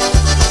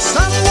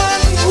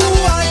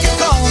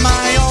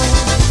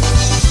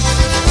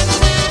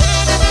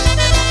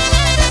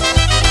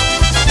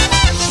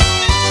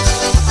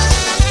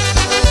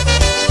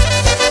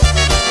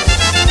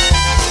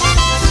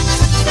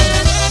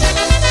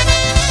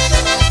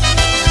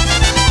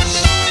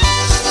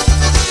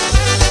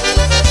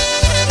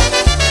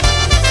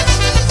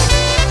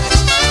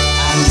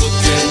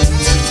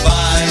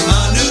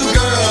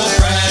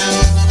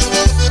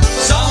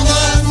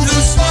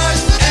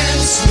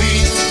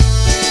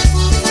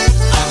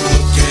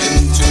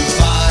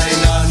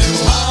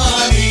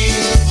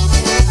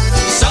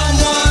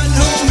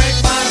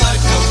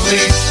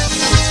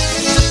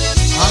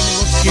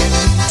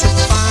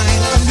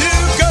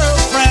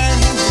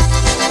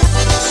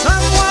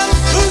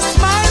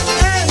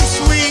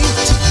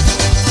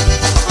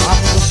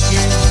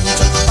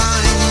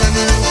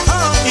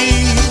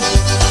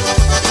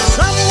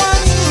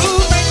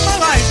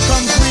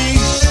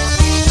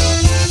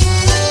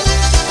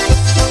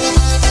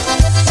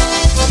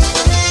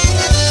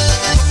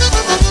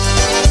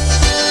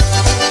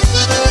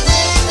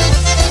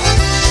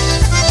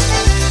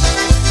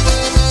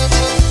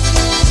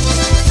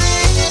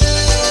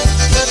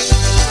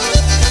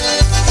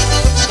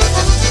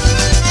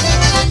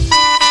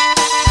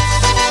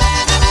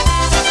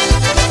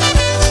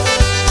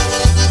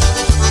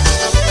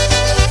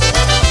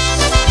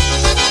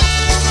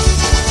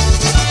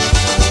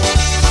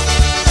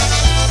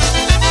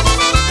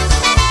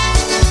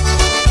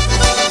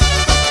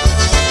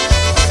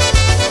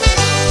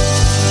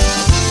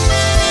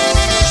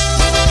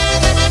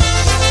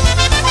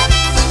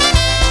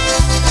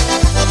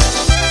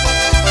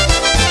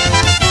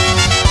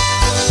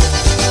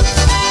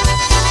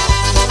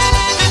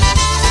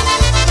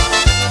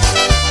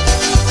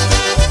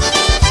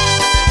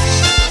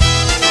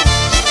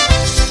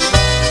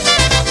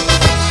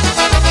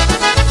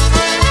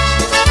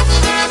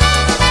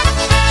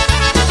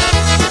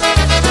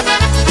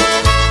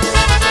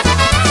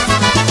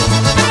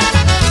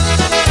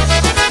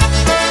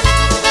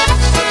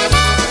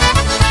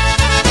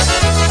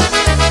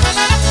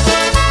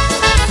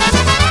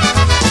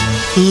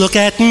 Look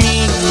at me,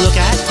 look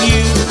at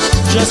you,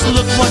 just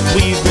look what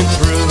we've been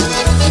through.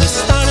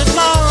 This started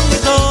long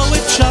ago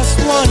with just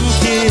one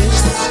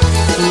kiss.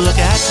 Look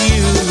at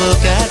you,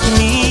 look at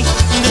me,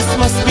 this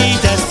must be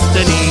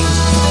destiny.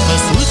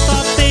 'Cause who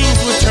thought things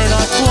would turn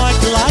out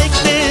quite like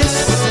this?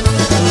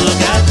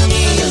 Look at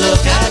me,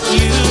 look at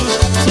you,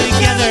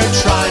 together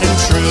tried and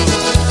true.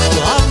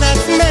 Love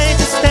that's made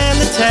to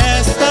stand the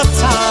test of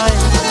time.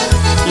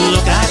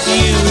 Look at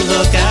you,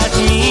 look at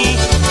me,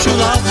 true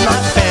love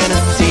not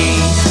fantasy.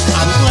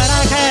 I'm glad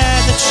I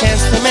had the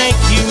chance to make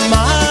you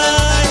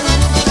mine.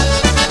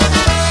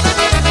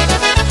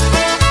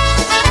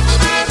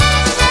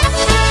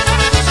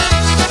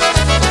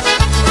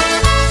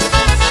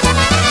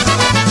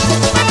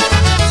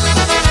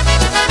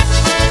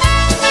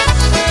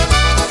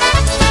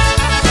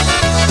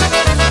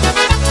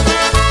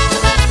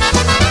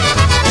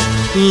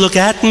 Look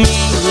at me,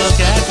 look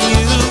at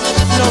you,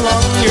 no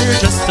longer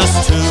just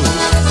us two.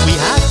 We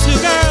have two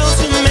girls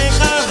who make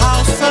our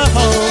house a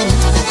home.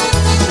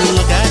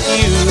 Look at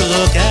you,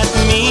 look at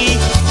me,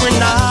 we're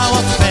now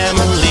a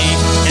family.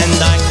 And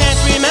I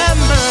can't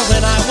remember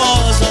when I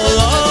was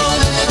alone.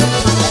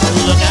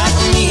 Look at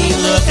me,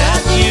 look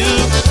at you,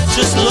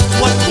 just look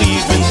what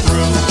we've been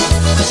through.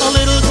 A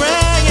little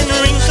gray and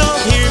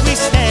wrinkled, here we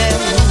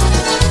stand.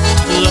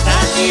 Look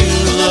at you,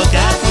 look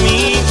at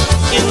me,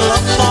 in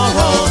love for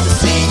all to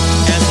see.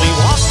 As we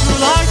walk through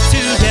life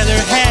together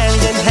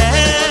hand in hand.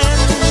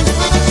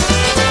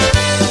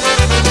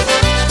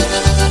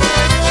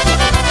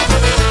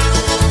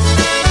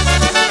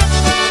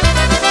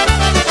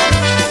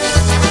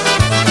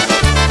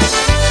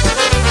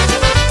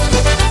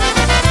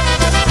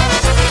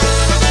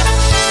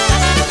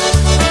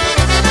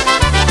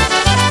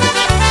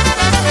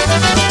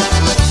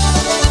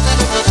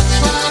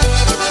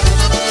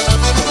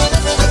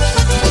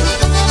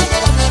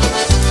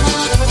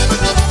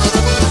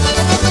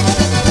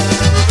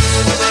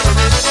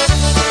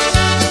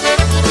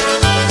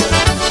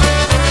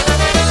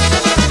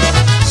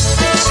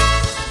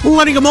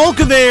 Lenny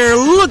Gomolka there.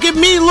 Look at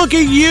me, look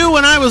at you.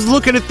 And I was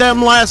looking at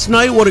them last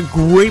night. What a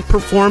great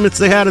performance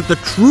they had at the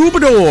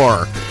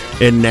Troubadour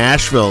in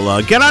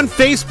Nashville. Get on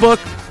Facebook,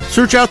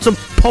 search out some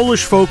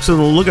Polish folks,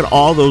 and look at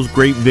all those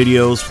great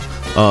videos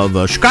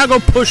of Chicago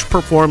Push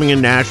performing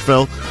in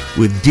Nashville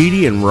with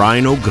Didi and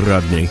Rhino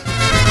Grudny.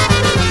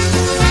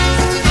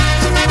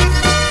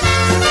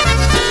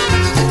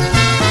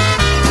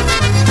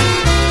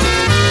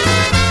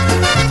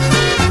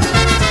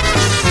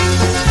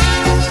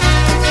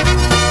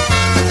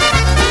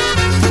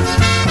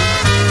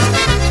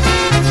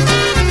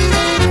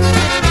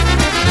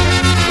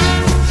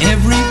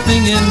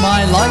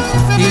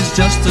 Is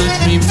just a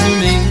dream to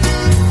me.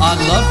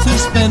 I'd love to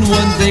spend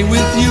one day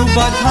with you,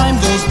 but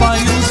time goes by,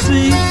 you'll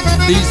see.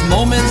 These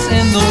moments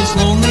and those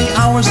lonely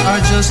hours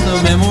are just a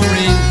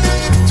memory.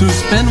 To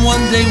spend one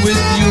day with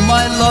you,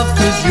 my love,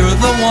 'cause you're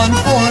the one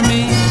for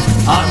me.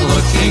 I'm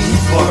looking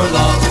for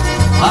love,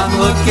 I'm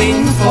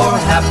looking for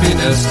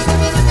happiness.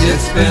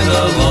 It's been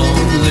a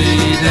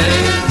lonely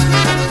day.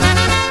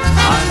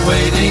 I'm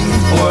waiting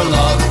for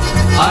love,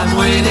 I'm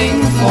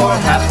waiting for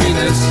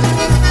happiness.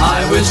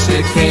 I wish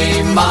it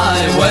came my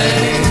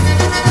way.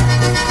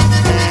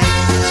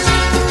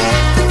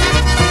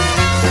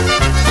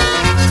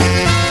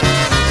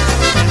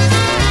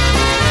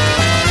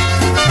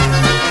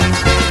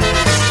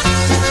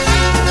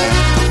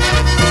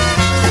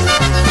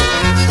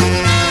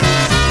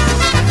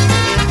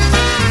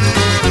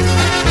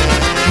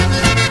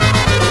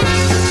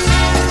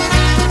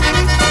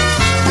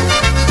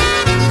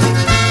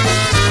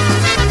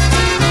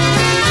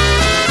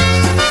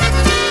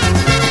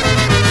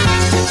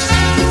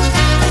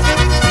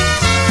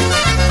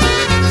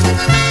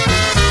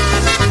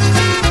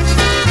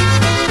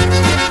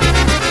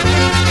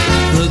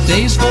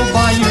 Days go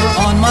by, you're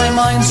on my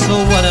mind, so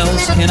what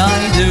else can I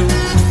do?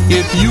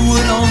 If you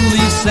would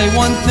only say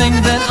one thing,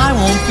 then I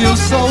won't feel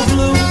so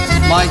blue.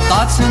 My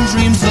thoughts and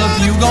dreams of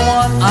you go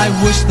on, I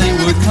wish they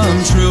would come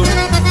true.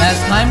 As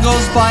time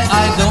goes by,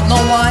 I don't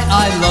know why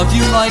I love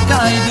you like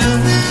I do.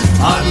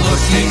 I'm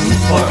looking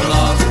for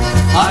love,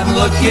 I'm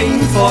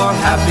looking for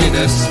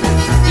happiness.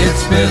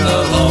 It's been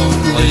a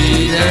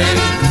lonely day.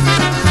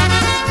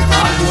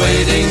 I'm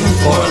waiting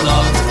for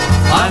love,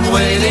 I'm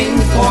waiting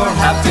for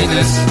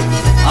happiness.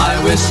 I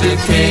wish it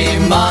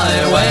came my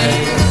way.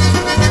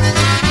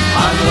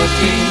 I'm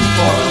looking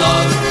for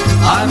love,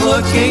 I'm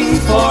looking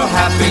for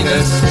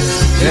happiness.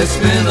 It's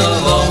been a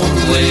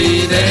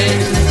lonely day.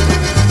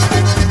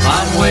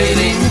 I'm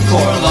waiting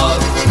for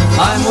love,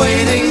 I'm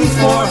waiting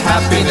for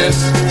happiness.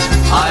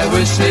 I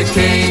wish it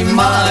came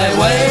my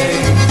way.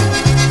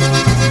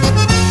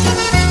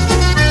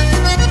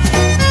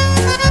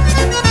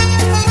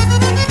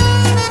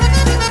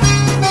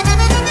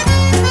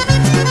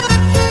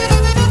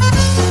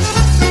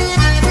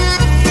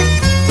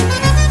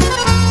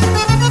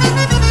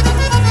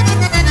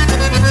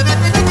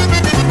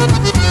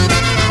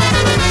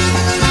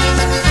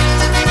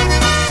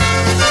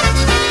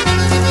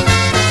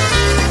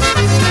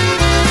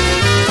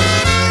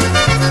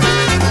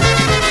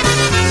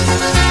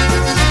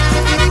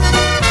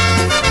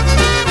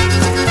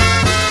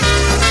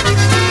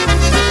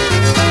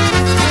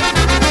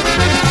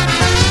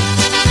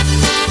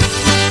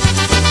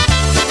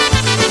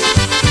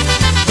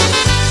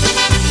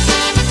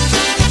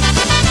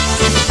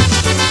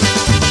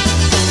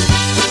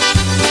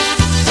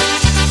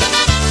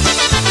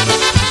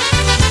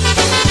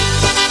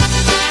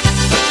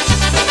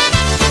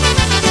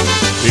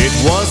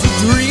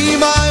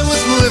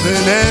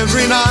 living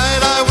every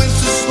night I went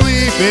to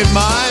sleep in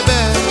my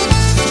bed.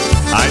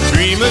 I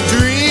dream a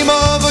dream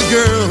of a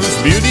girl whose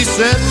beauty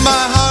set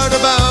my heart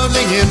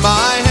abounding in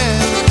my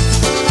head.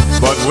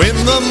 But when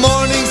the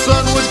morning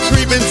sun would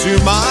creep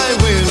into my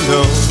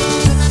window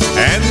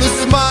and the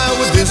smile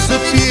would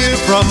disappear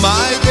from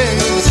my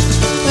face,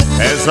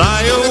 as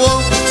I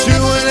awoke to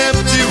an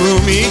empty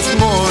room each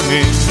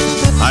morning,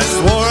 I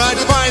swore I'd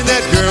find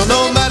that girl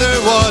no matter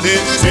what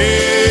it takes.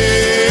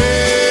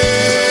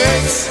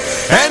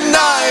 And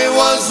I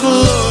was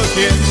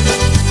looking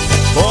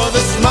for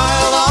the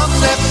smile on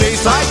that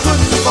face, I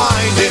couldn't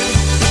find it.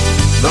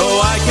 Though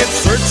I kept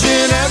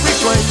searching every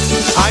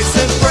place, I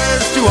said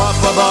prayers to up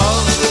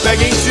above,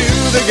 begging to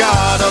the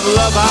God of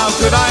love. How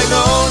could I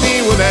known He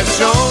would have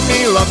shown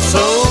me love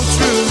so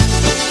true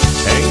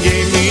and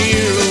gave me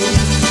you?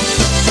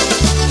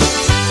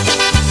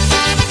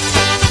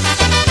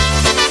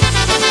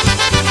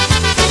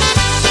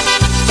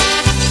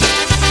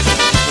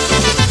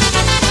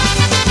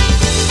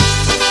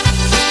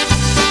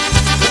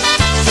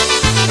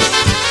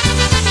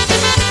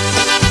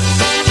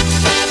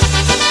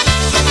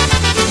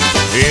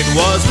 It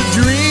was a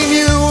dream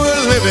you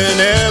were living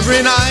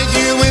every night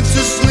you went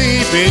to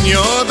sleep in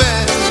your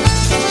bed.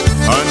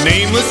 A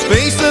nameless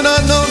face, an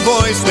unknown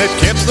voice that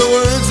kept the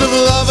words of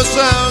love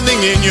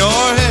a-sounding in your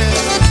head.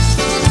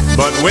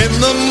 But when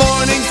the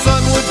morning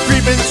sun would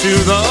creep into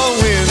the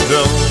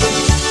window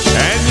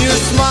and your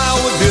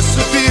smile would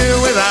disappear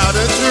without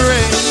a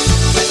trace,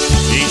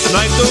 each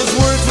night those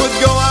words would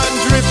go on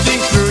drifting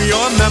through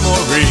your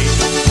memory.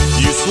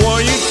 You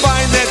swore you'd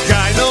find that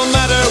guy no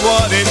matter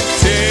what it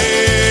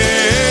takes.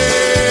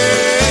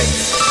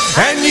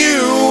 And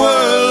you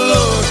were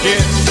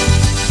looking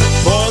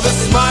for the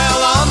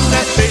smile on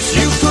that face,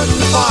 you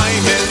couldn't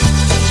find it.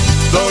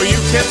 Though you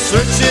kept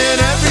searching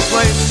every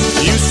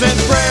place, you sent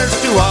prayers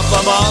to up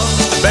above,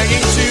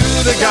 begging to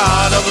the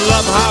God of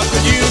love. How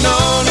could you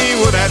know He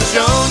would have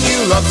shown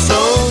you love so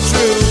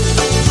true?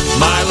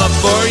 My love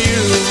for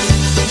you.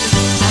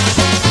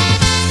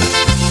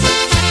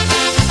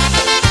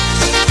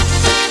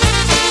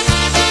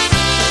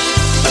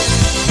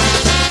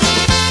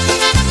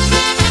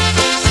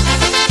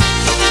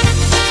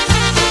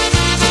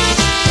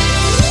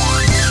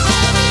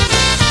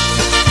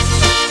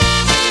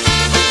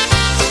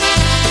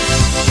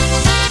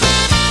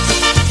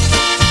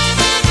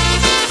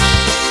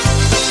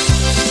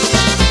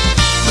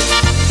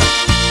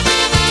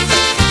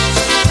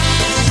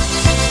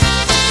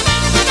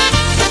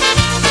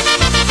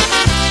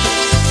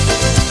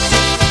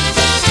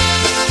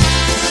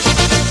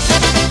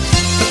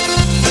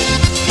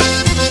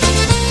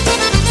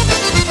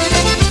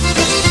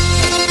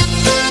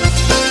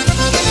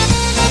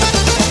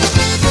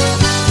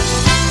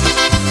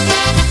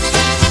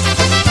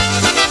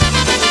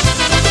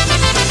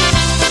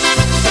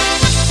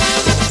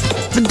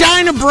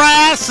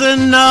 Brass,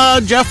 and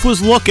Jeff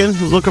was looking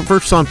for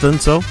something,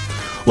 so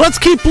let's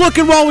keep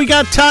looking while we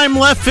got time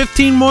left.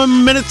 15 more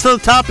minutes to the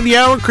top of the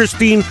hour.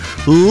 Christine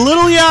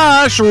Little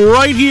Yash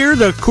right here,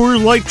 the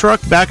Coors Light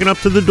truck backing up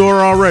to the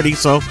door already,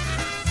 so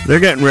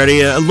they're getting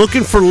ready.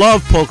 Looking for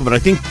love, Polka, but I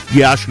think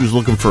Yash was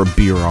looking for a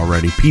beer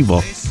already.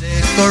 Pivo. They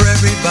say for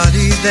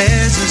everybody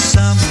there's a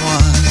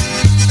someone.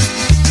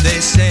 They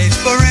say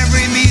for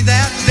every me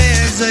that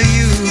there's a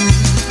you.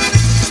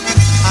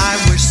 I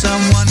wish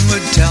someone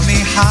would tell me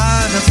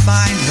how to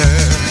find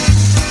her,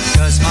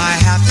 'cause my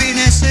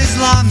happiness is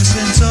long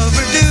since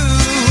overdue.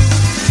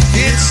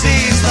 It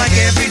seems like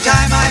every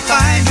time I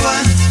find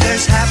one,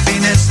 there's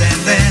happiness, and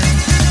then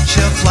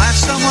she'll flash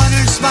someone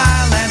her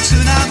smile, and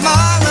soon I'm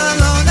all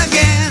alone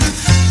again.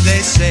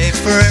 They say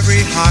for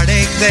every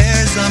heartache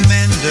there's a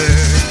mender,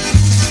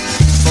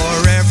 for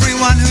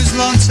everyone who's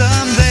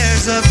lonesome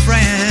there's a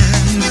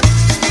friend.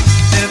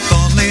 If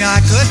only I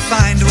could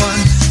find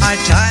one,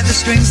 I'd tie the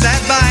strings that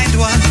bind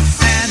one,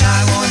 and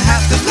I won't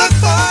have to look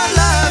for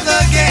love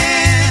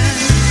again.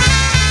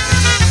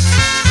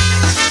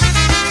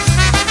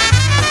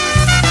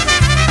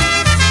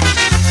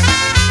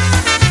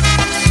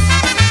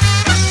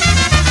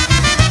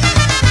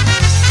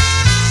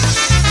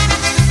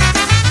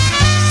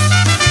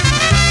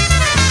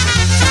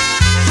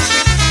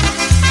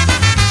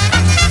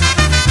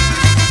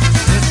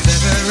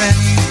 If ever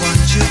anyone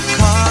should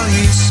call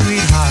you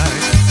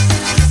sweetheart,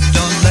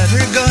 don't let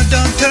her go,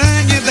 don't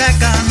turn your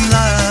back on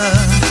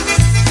love.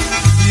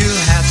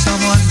 You'll have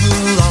someone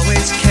who'll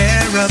always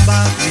care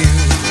about you,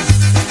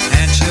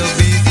 and she'll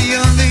be the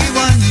only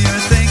one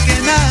you're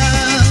thinking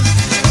of.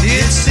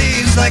 It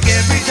seems like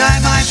every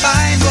time I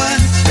find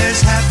one,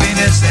 there's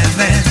happiness, and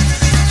then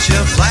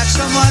she'll flash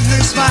someone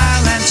her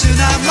smile, and soon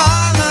I'm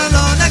all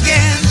alone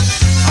again.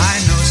 I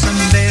know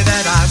someday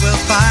that I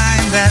will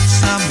find that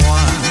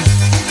someone,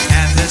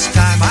 and this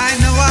time I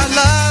know our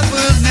love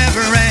will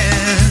never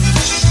end.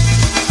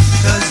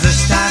 'Cause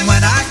this time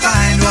when I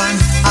find one,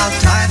 I'll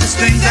tie the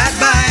strings that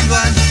bind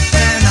one,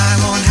 and I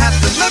won't have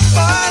to look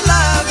for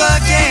love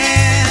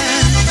again.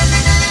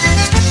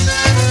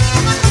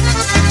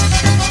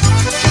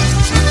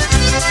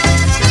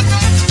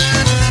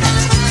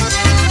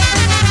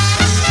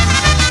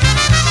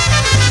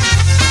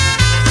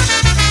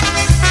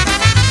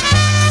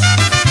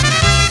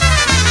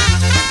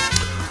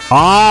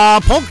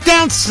 Polka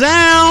Town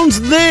sounds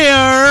there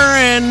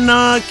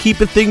and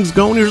keeping things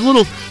going. Here's a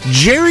little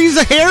Jerry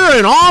Zahara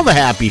and all the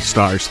happy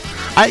stars.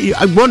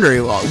 I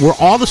wonder, were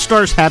all the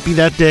stars happy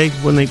that day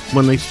when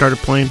they started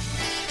playing?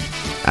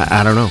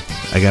 I don't know.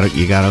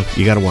 You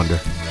gotta wonder.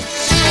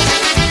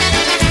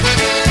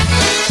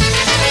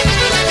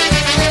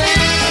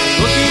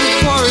 Looking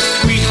for a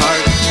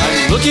sweetheart,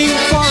 I'm looking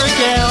for a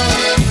gal,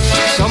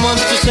 someone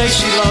to say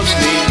she loves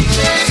me,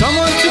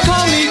 someone to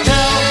call me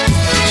pal.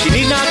 She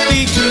need not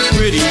be too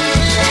pretty,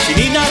 she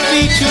need not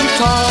be too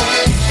tall.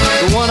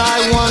 The one I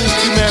want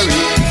to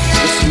marry,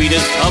 the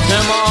sweetest of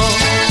them all.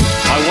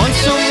 I want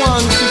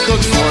someone to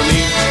cook for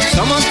me,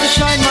 someone to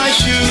shine my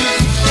shoes,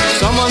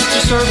 someone to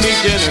serve me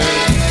dinner,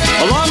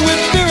 along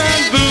with beer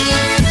and booze.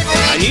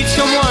 I need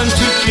someone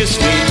to kiss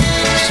me,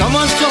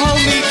 someone to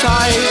hold me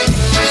tight,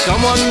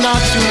 someone not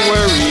to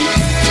worry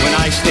when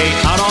I stay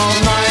out all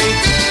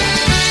night.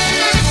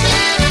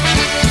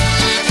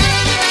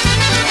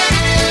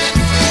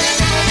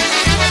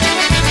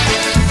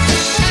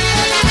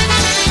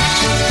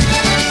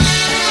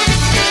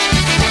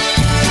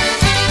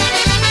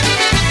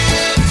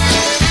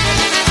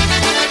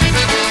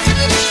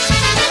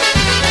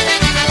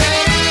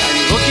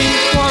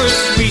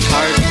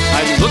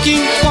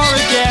 Looking for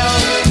a gal,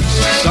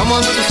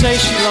 someone to say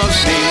she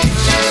loves me,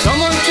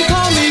 someone to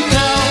call me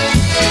pal.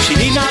 She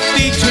need not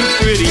be too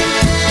pretty,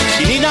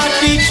 she need not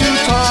be too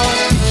tall.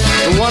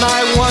 The one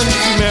I want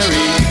to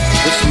marry,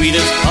 the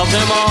sweetest of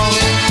them all.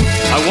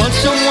 I want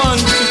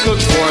someone to cook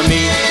for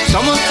me,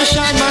 someone to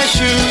shine my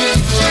shoes,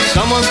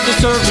 someone to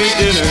serve me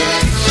dinner,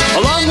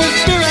 along with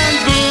beer and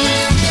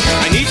booze.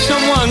 I need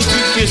someone to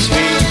kiss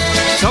me,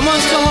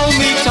 someone to hold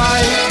me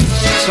tight,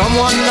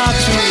 someone not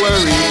to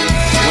worry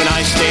when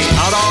I stay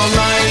out all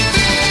night.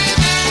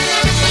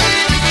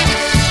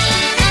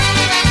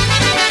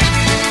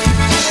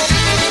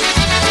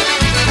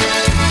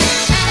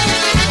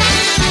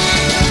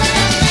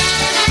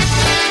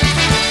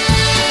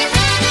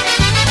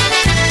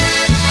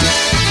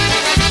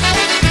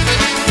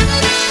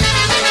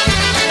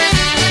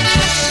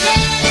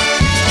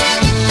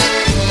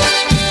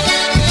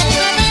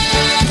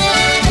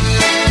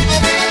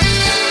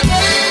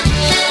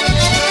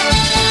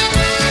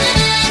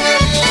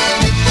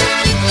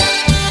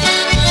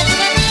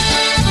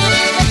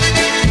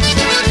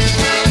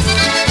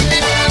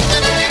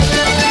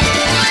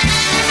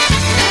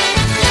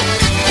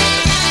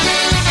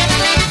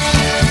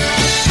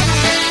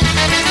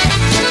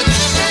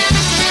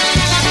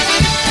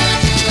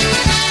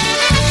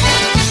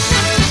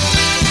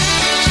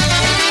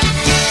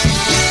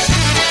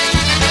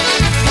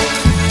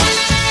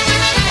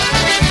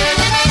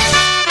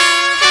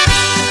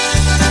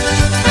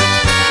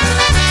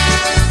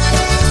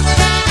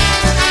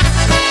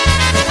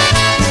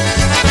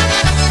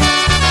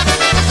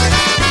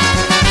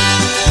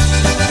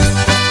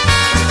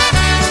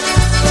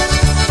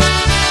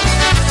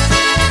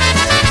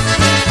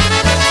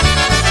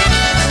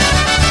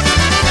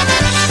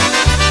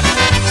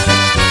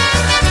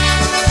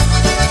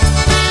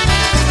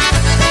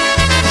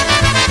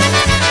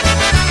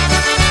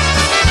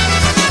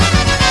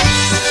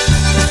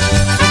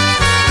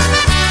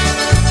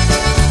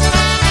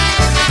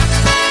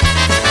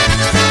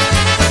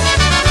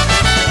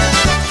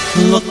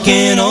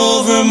 Looking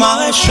over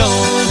my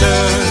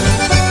shoulder,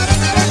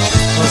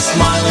 a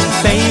smiling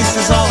face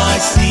is all I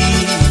see.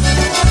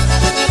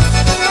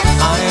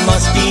 I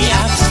must be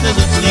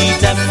absolutely,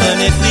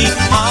 definitely,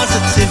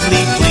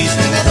 positively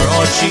pleasing her,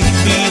 or she'd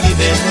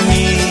believe in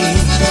me.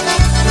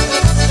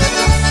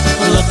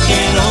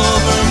 Looking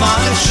over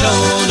my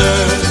shoulder,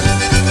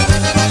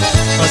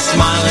 a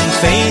smiling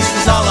face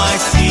is all I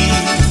see.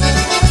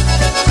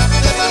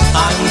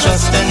 I'm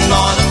just an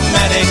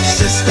automatic,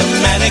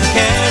 systematic,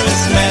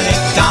 charismatic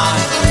guy,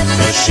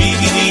 but she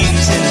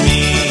believes in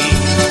me,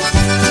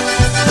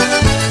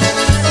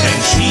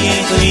 and she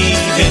ain't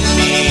leaving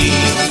me.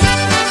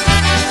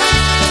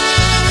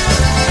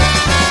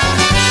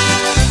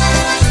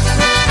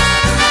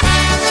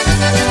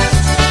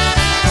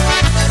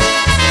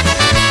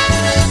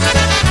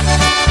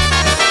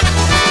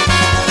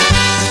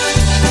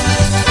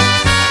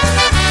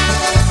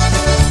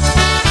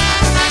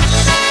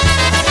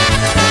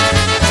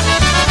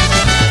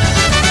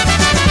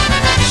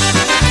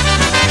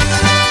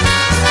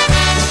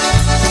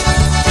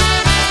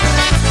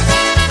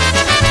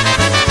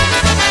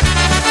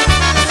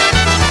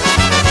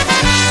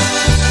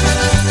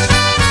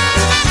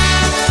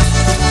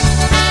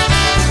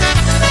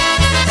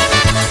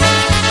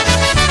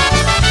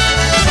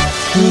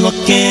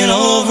 Looking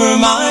over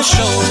my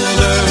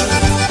shoulder,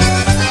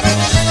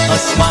 a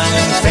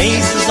smiling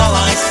face is all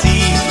I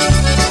see.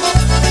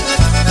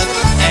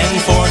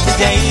 And for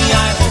today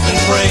I hope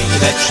and pray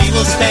that she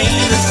will stay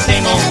the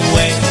same old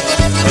way,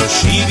 for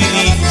she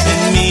believes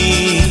in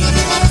me.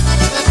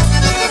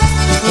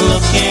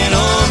 Looking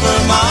over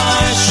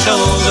my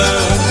shoulder,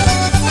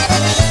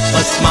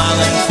 a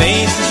smiling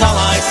face is all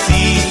I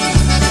see.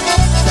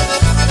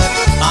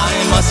 I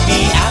must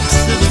be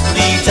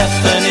absolutely,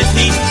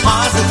 definitely,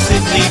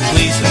 positively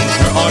pleasing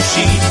her, or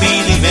she'd be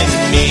leaving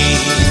me.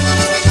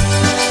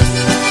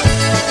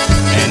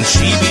 And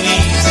she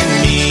believes in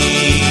me.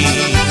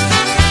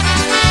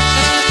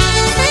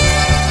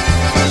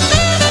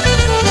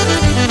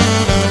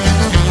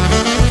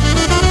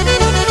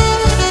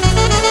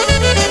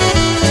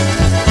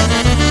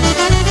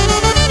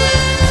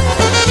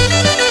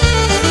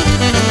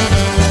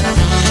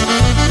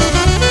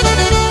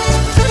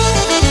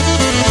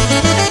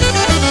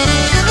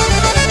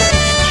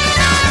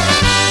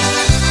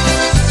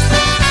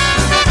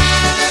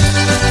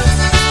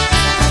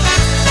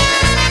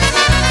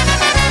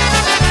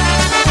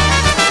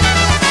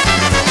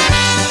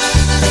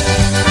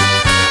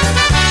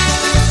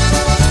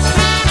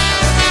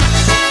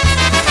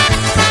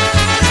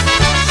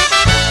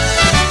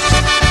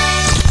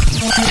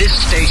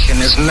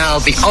 Is now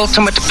the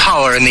ultimate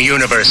power in the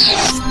universe.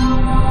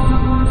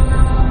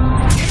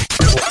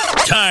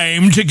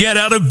 Time to get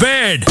out of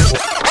bed.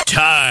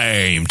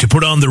 Time to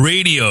put on the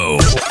radio.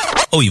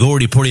 Oh, you've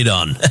already put it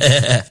on.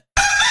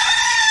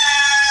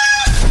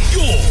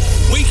 You're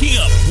waking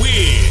up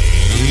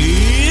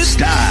with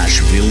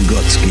Stash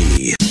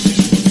Vilgotsky.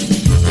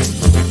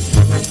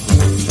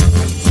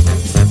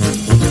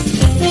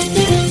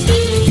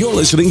 You're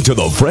listening to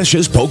the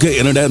freshest polka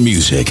internet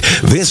music.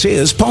 This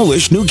is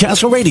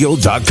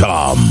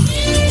PolishNewcastleRadio.com.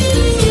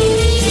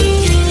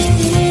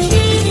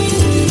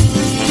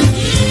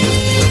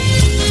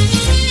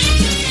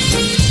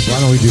 Why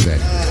don't we do that?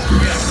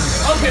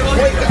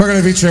 We're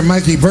going to feature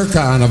Mikey Burka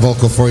on a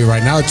vocal for you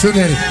right now. Tune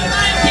in.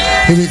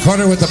 He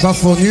recorded with the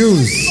Buffalo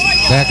News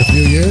back a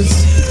few years.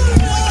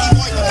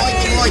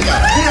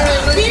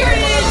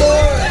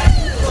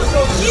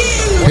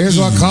 Here's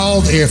one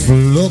called If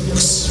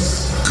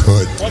Looks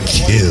Could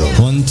Kill.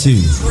 1,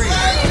 2.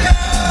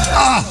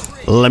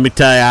 Let me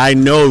tell you, I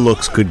know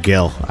looks could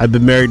kill. I've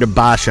been married to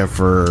Basha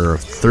for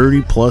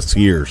 30 plus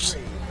years.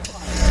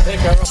 But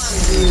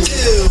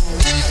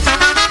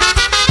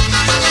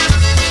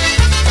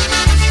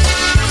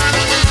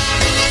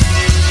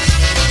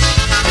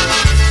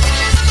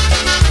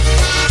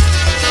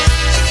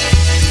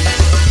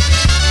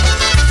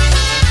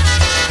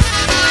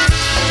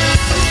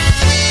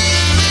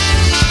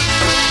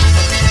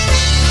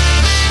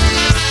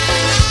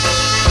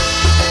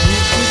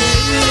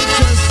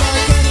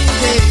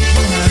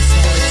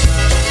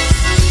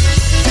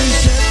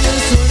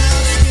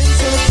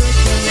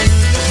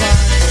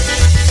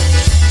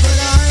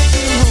I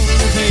can hold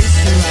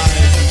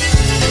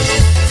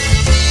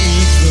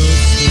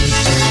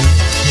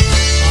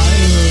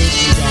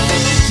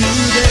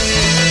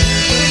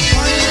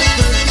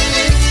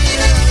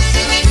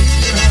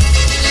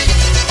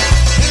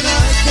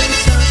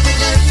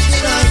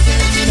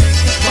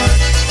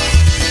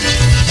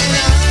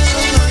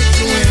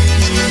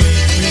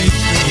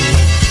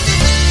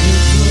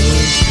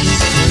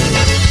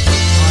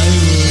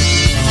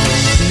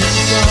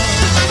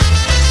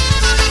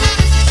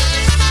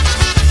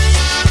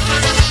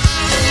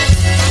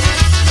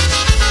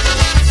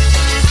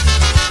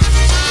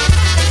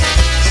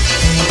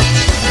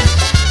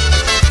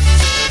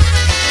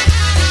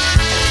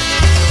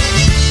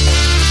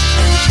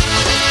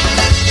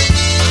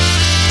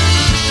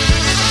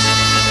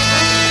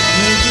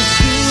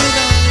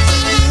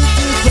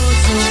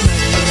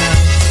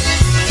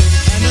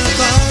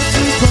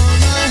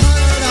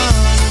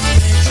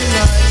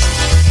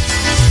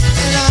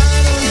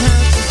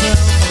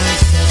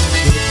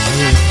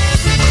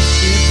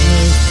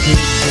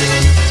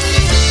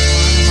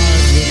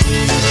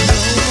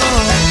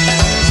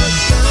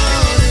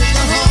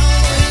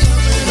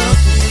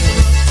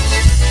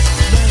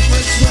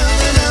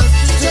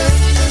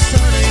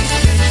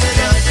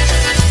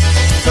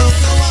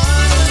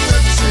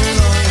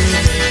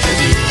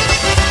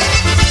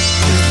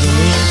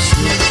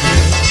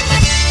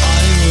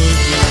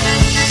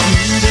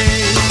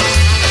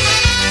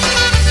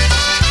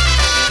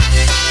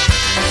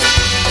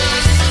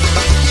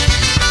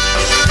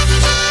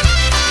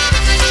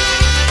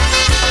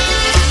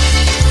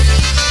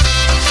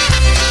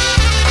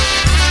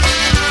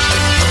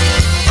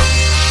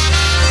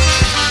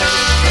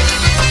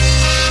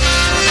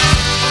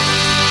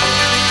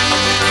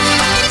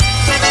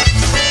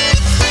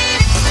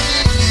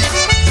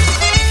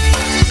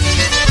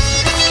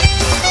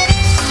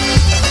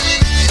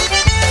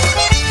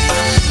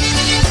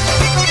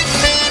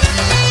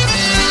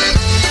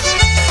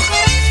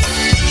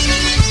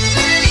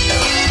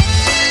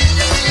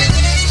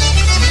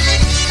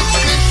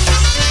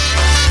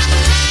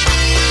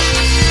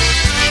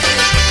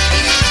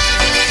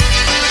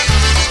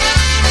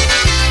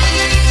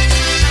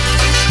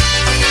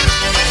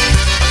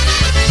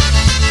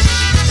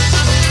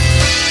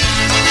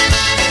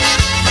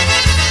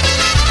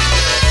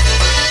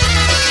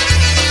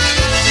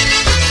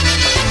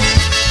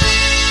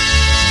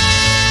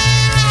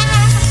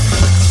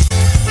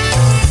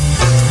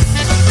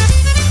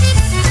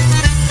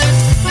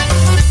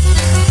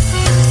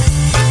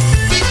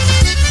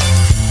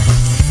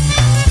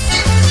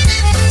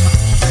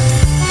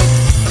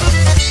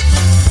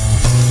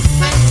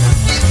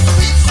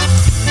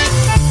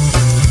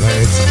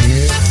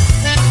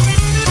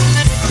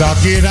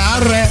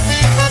girare.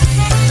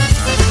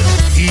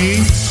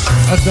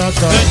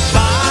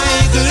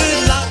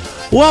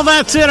 Well,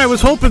 that's it. I was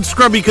hoping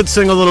Scrubby could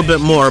sing a little bit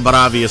more, but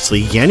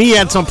obviously, Yenny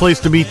had someplace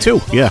to be, too.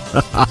 Yeah.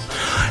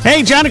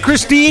 Hey, John and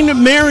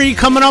Christine, Mary,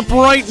 coming up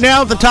right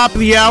now at the top of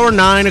the hour,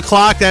 9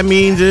 o'clock. That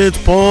means it's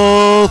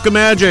Polka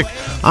Magic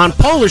on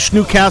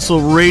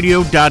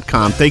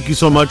PolishNewcastleRadio.com. Thank you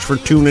so much for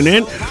tuning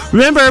in.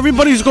 Remember,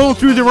 everybody's going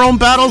through their own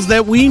battles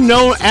that we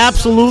know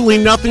absolutely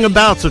nothing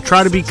about, so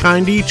try to be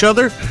kind to each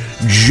other.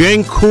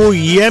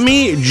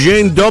 Dziękujemy,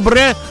 dzień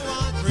dobry,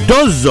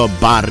 do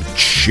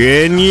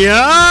zobaczenia.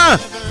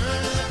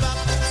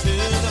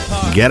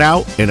 Get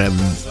out and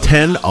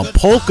attend a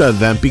polka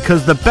event,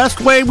 because the best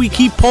way we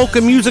keep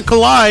polka music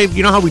alive,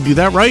 you know how we do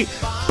that, right?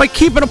 By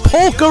keeping a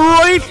polka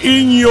right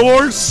in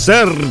your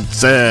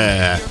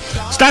serce.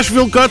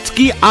 Stasiu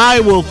Wilgocki, I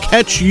will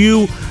catch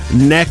you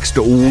next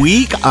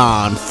week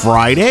on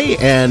Friday,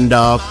 and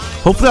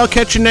hopefully I'll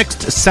catch you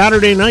next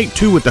Saturday night,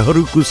 too, with the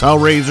Haruku's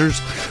Hellraisers.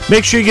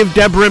 Make sure you give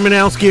Deb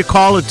Rimanowski a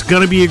call. It's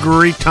going to be a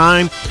great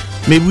time.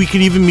 Maybe we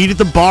could even meet at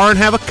the bar and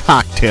have a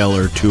cocktail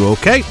or two,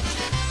 okay?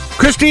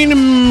 Christine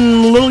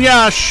and Little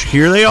Yash,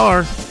 here they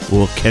are.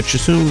 We'll catch you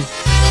soon.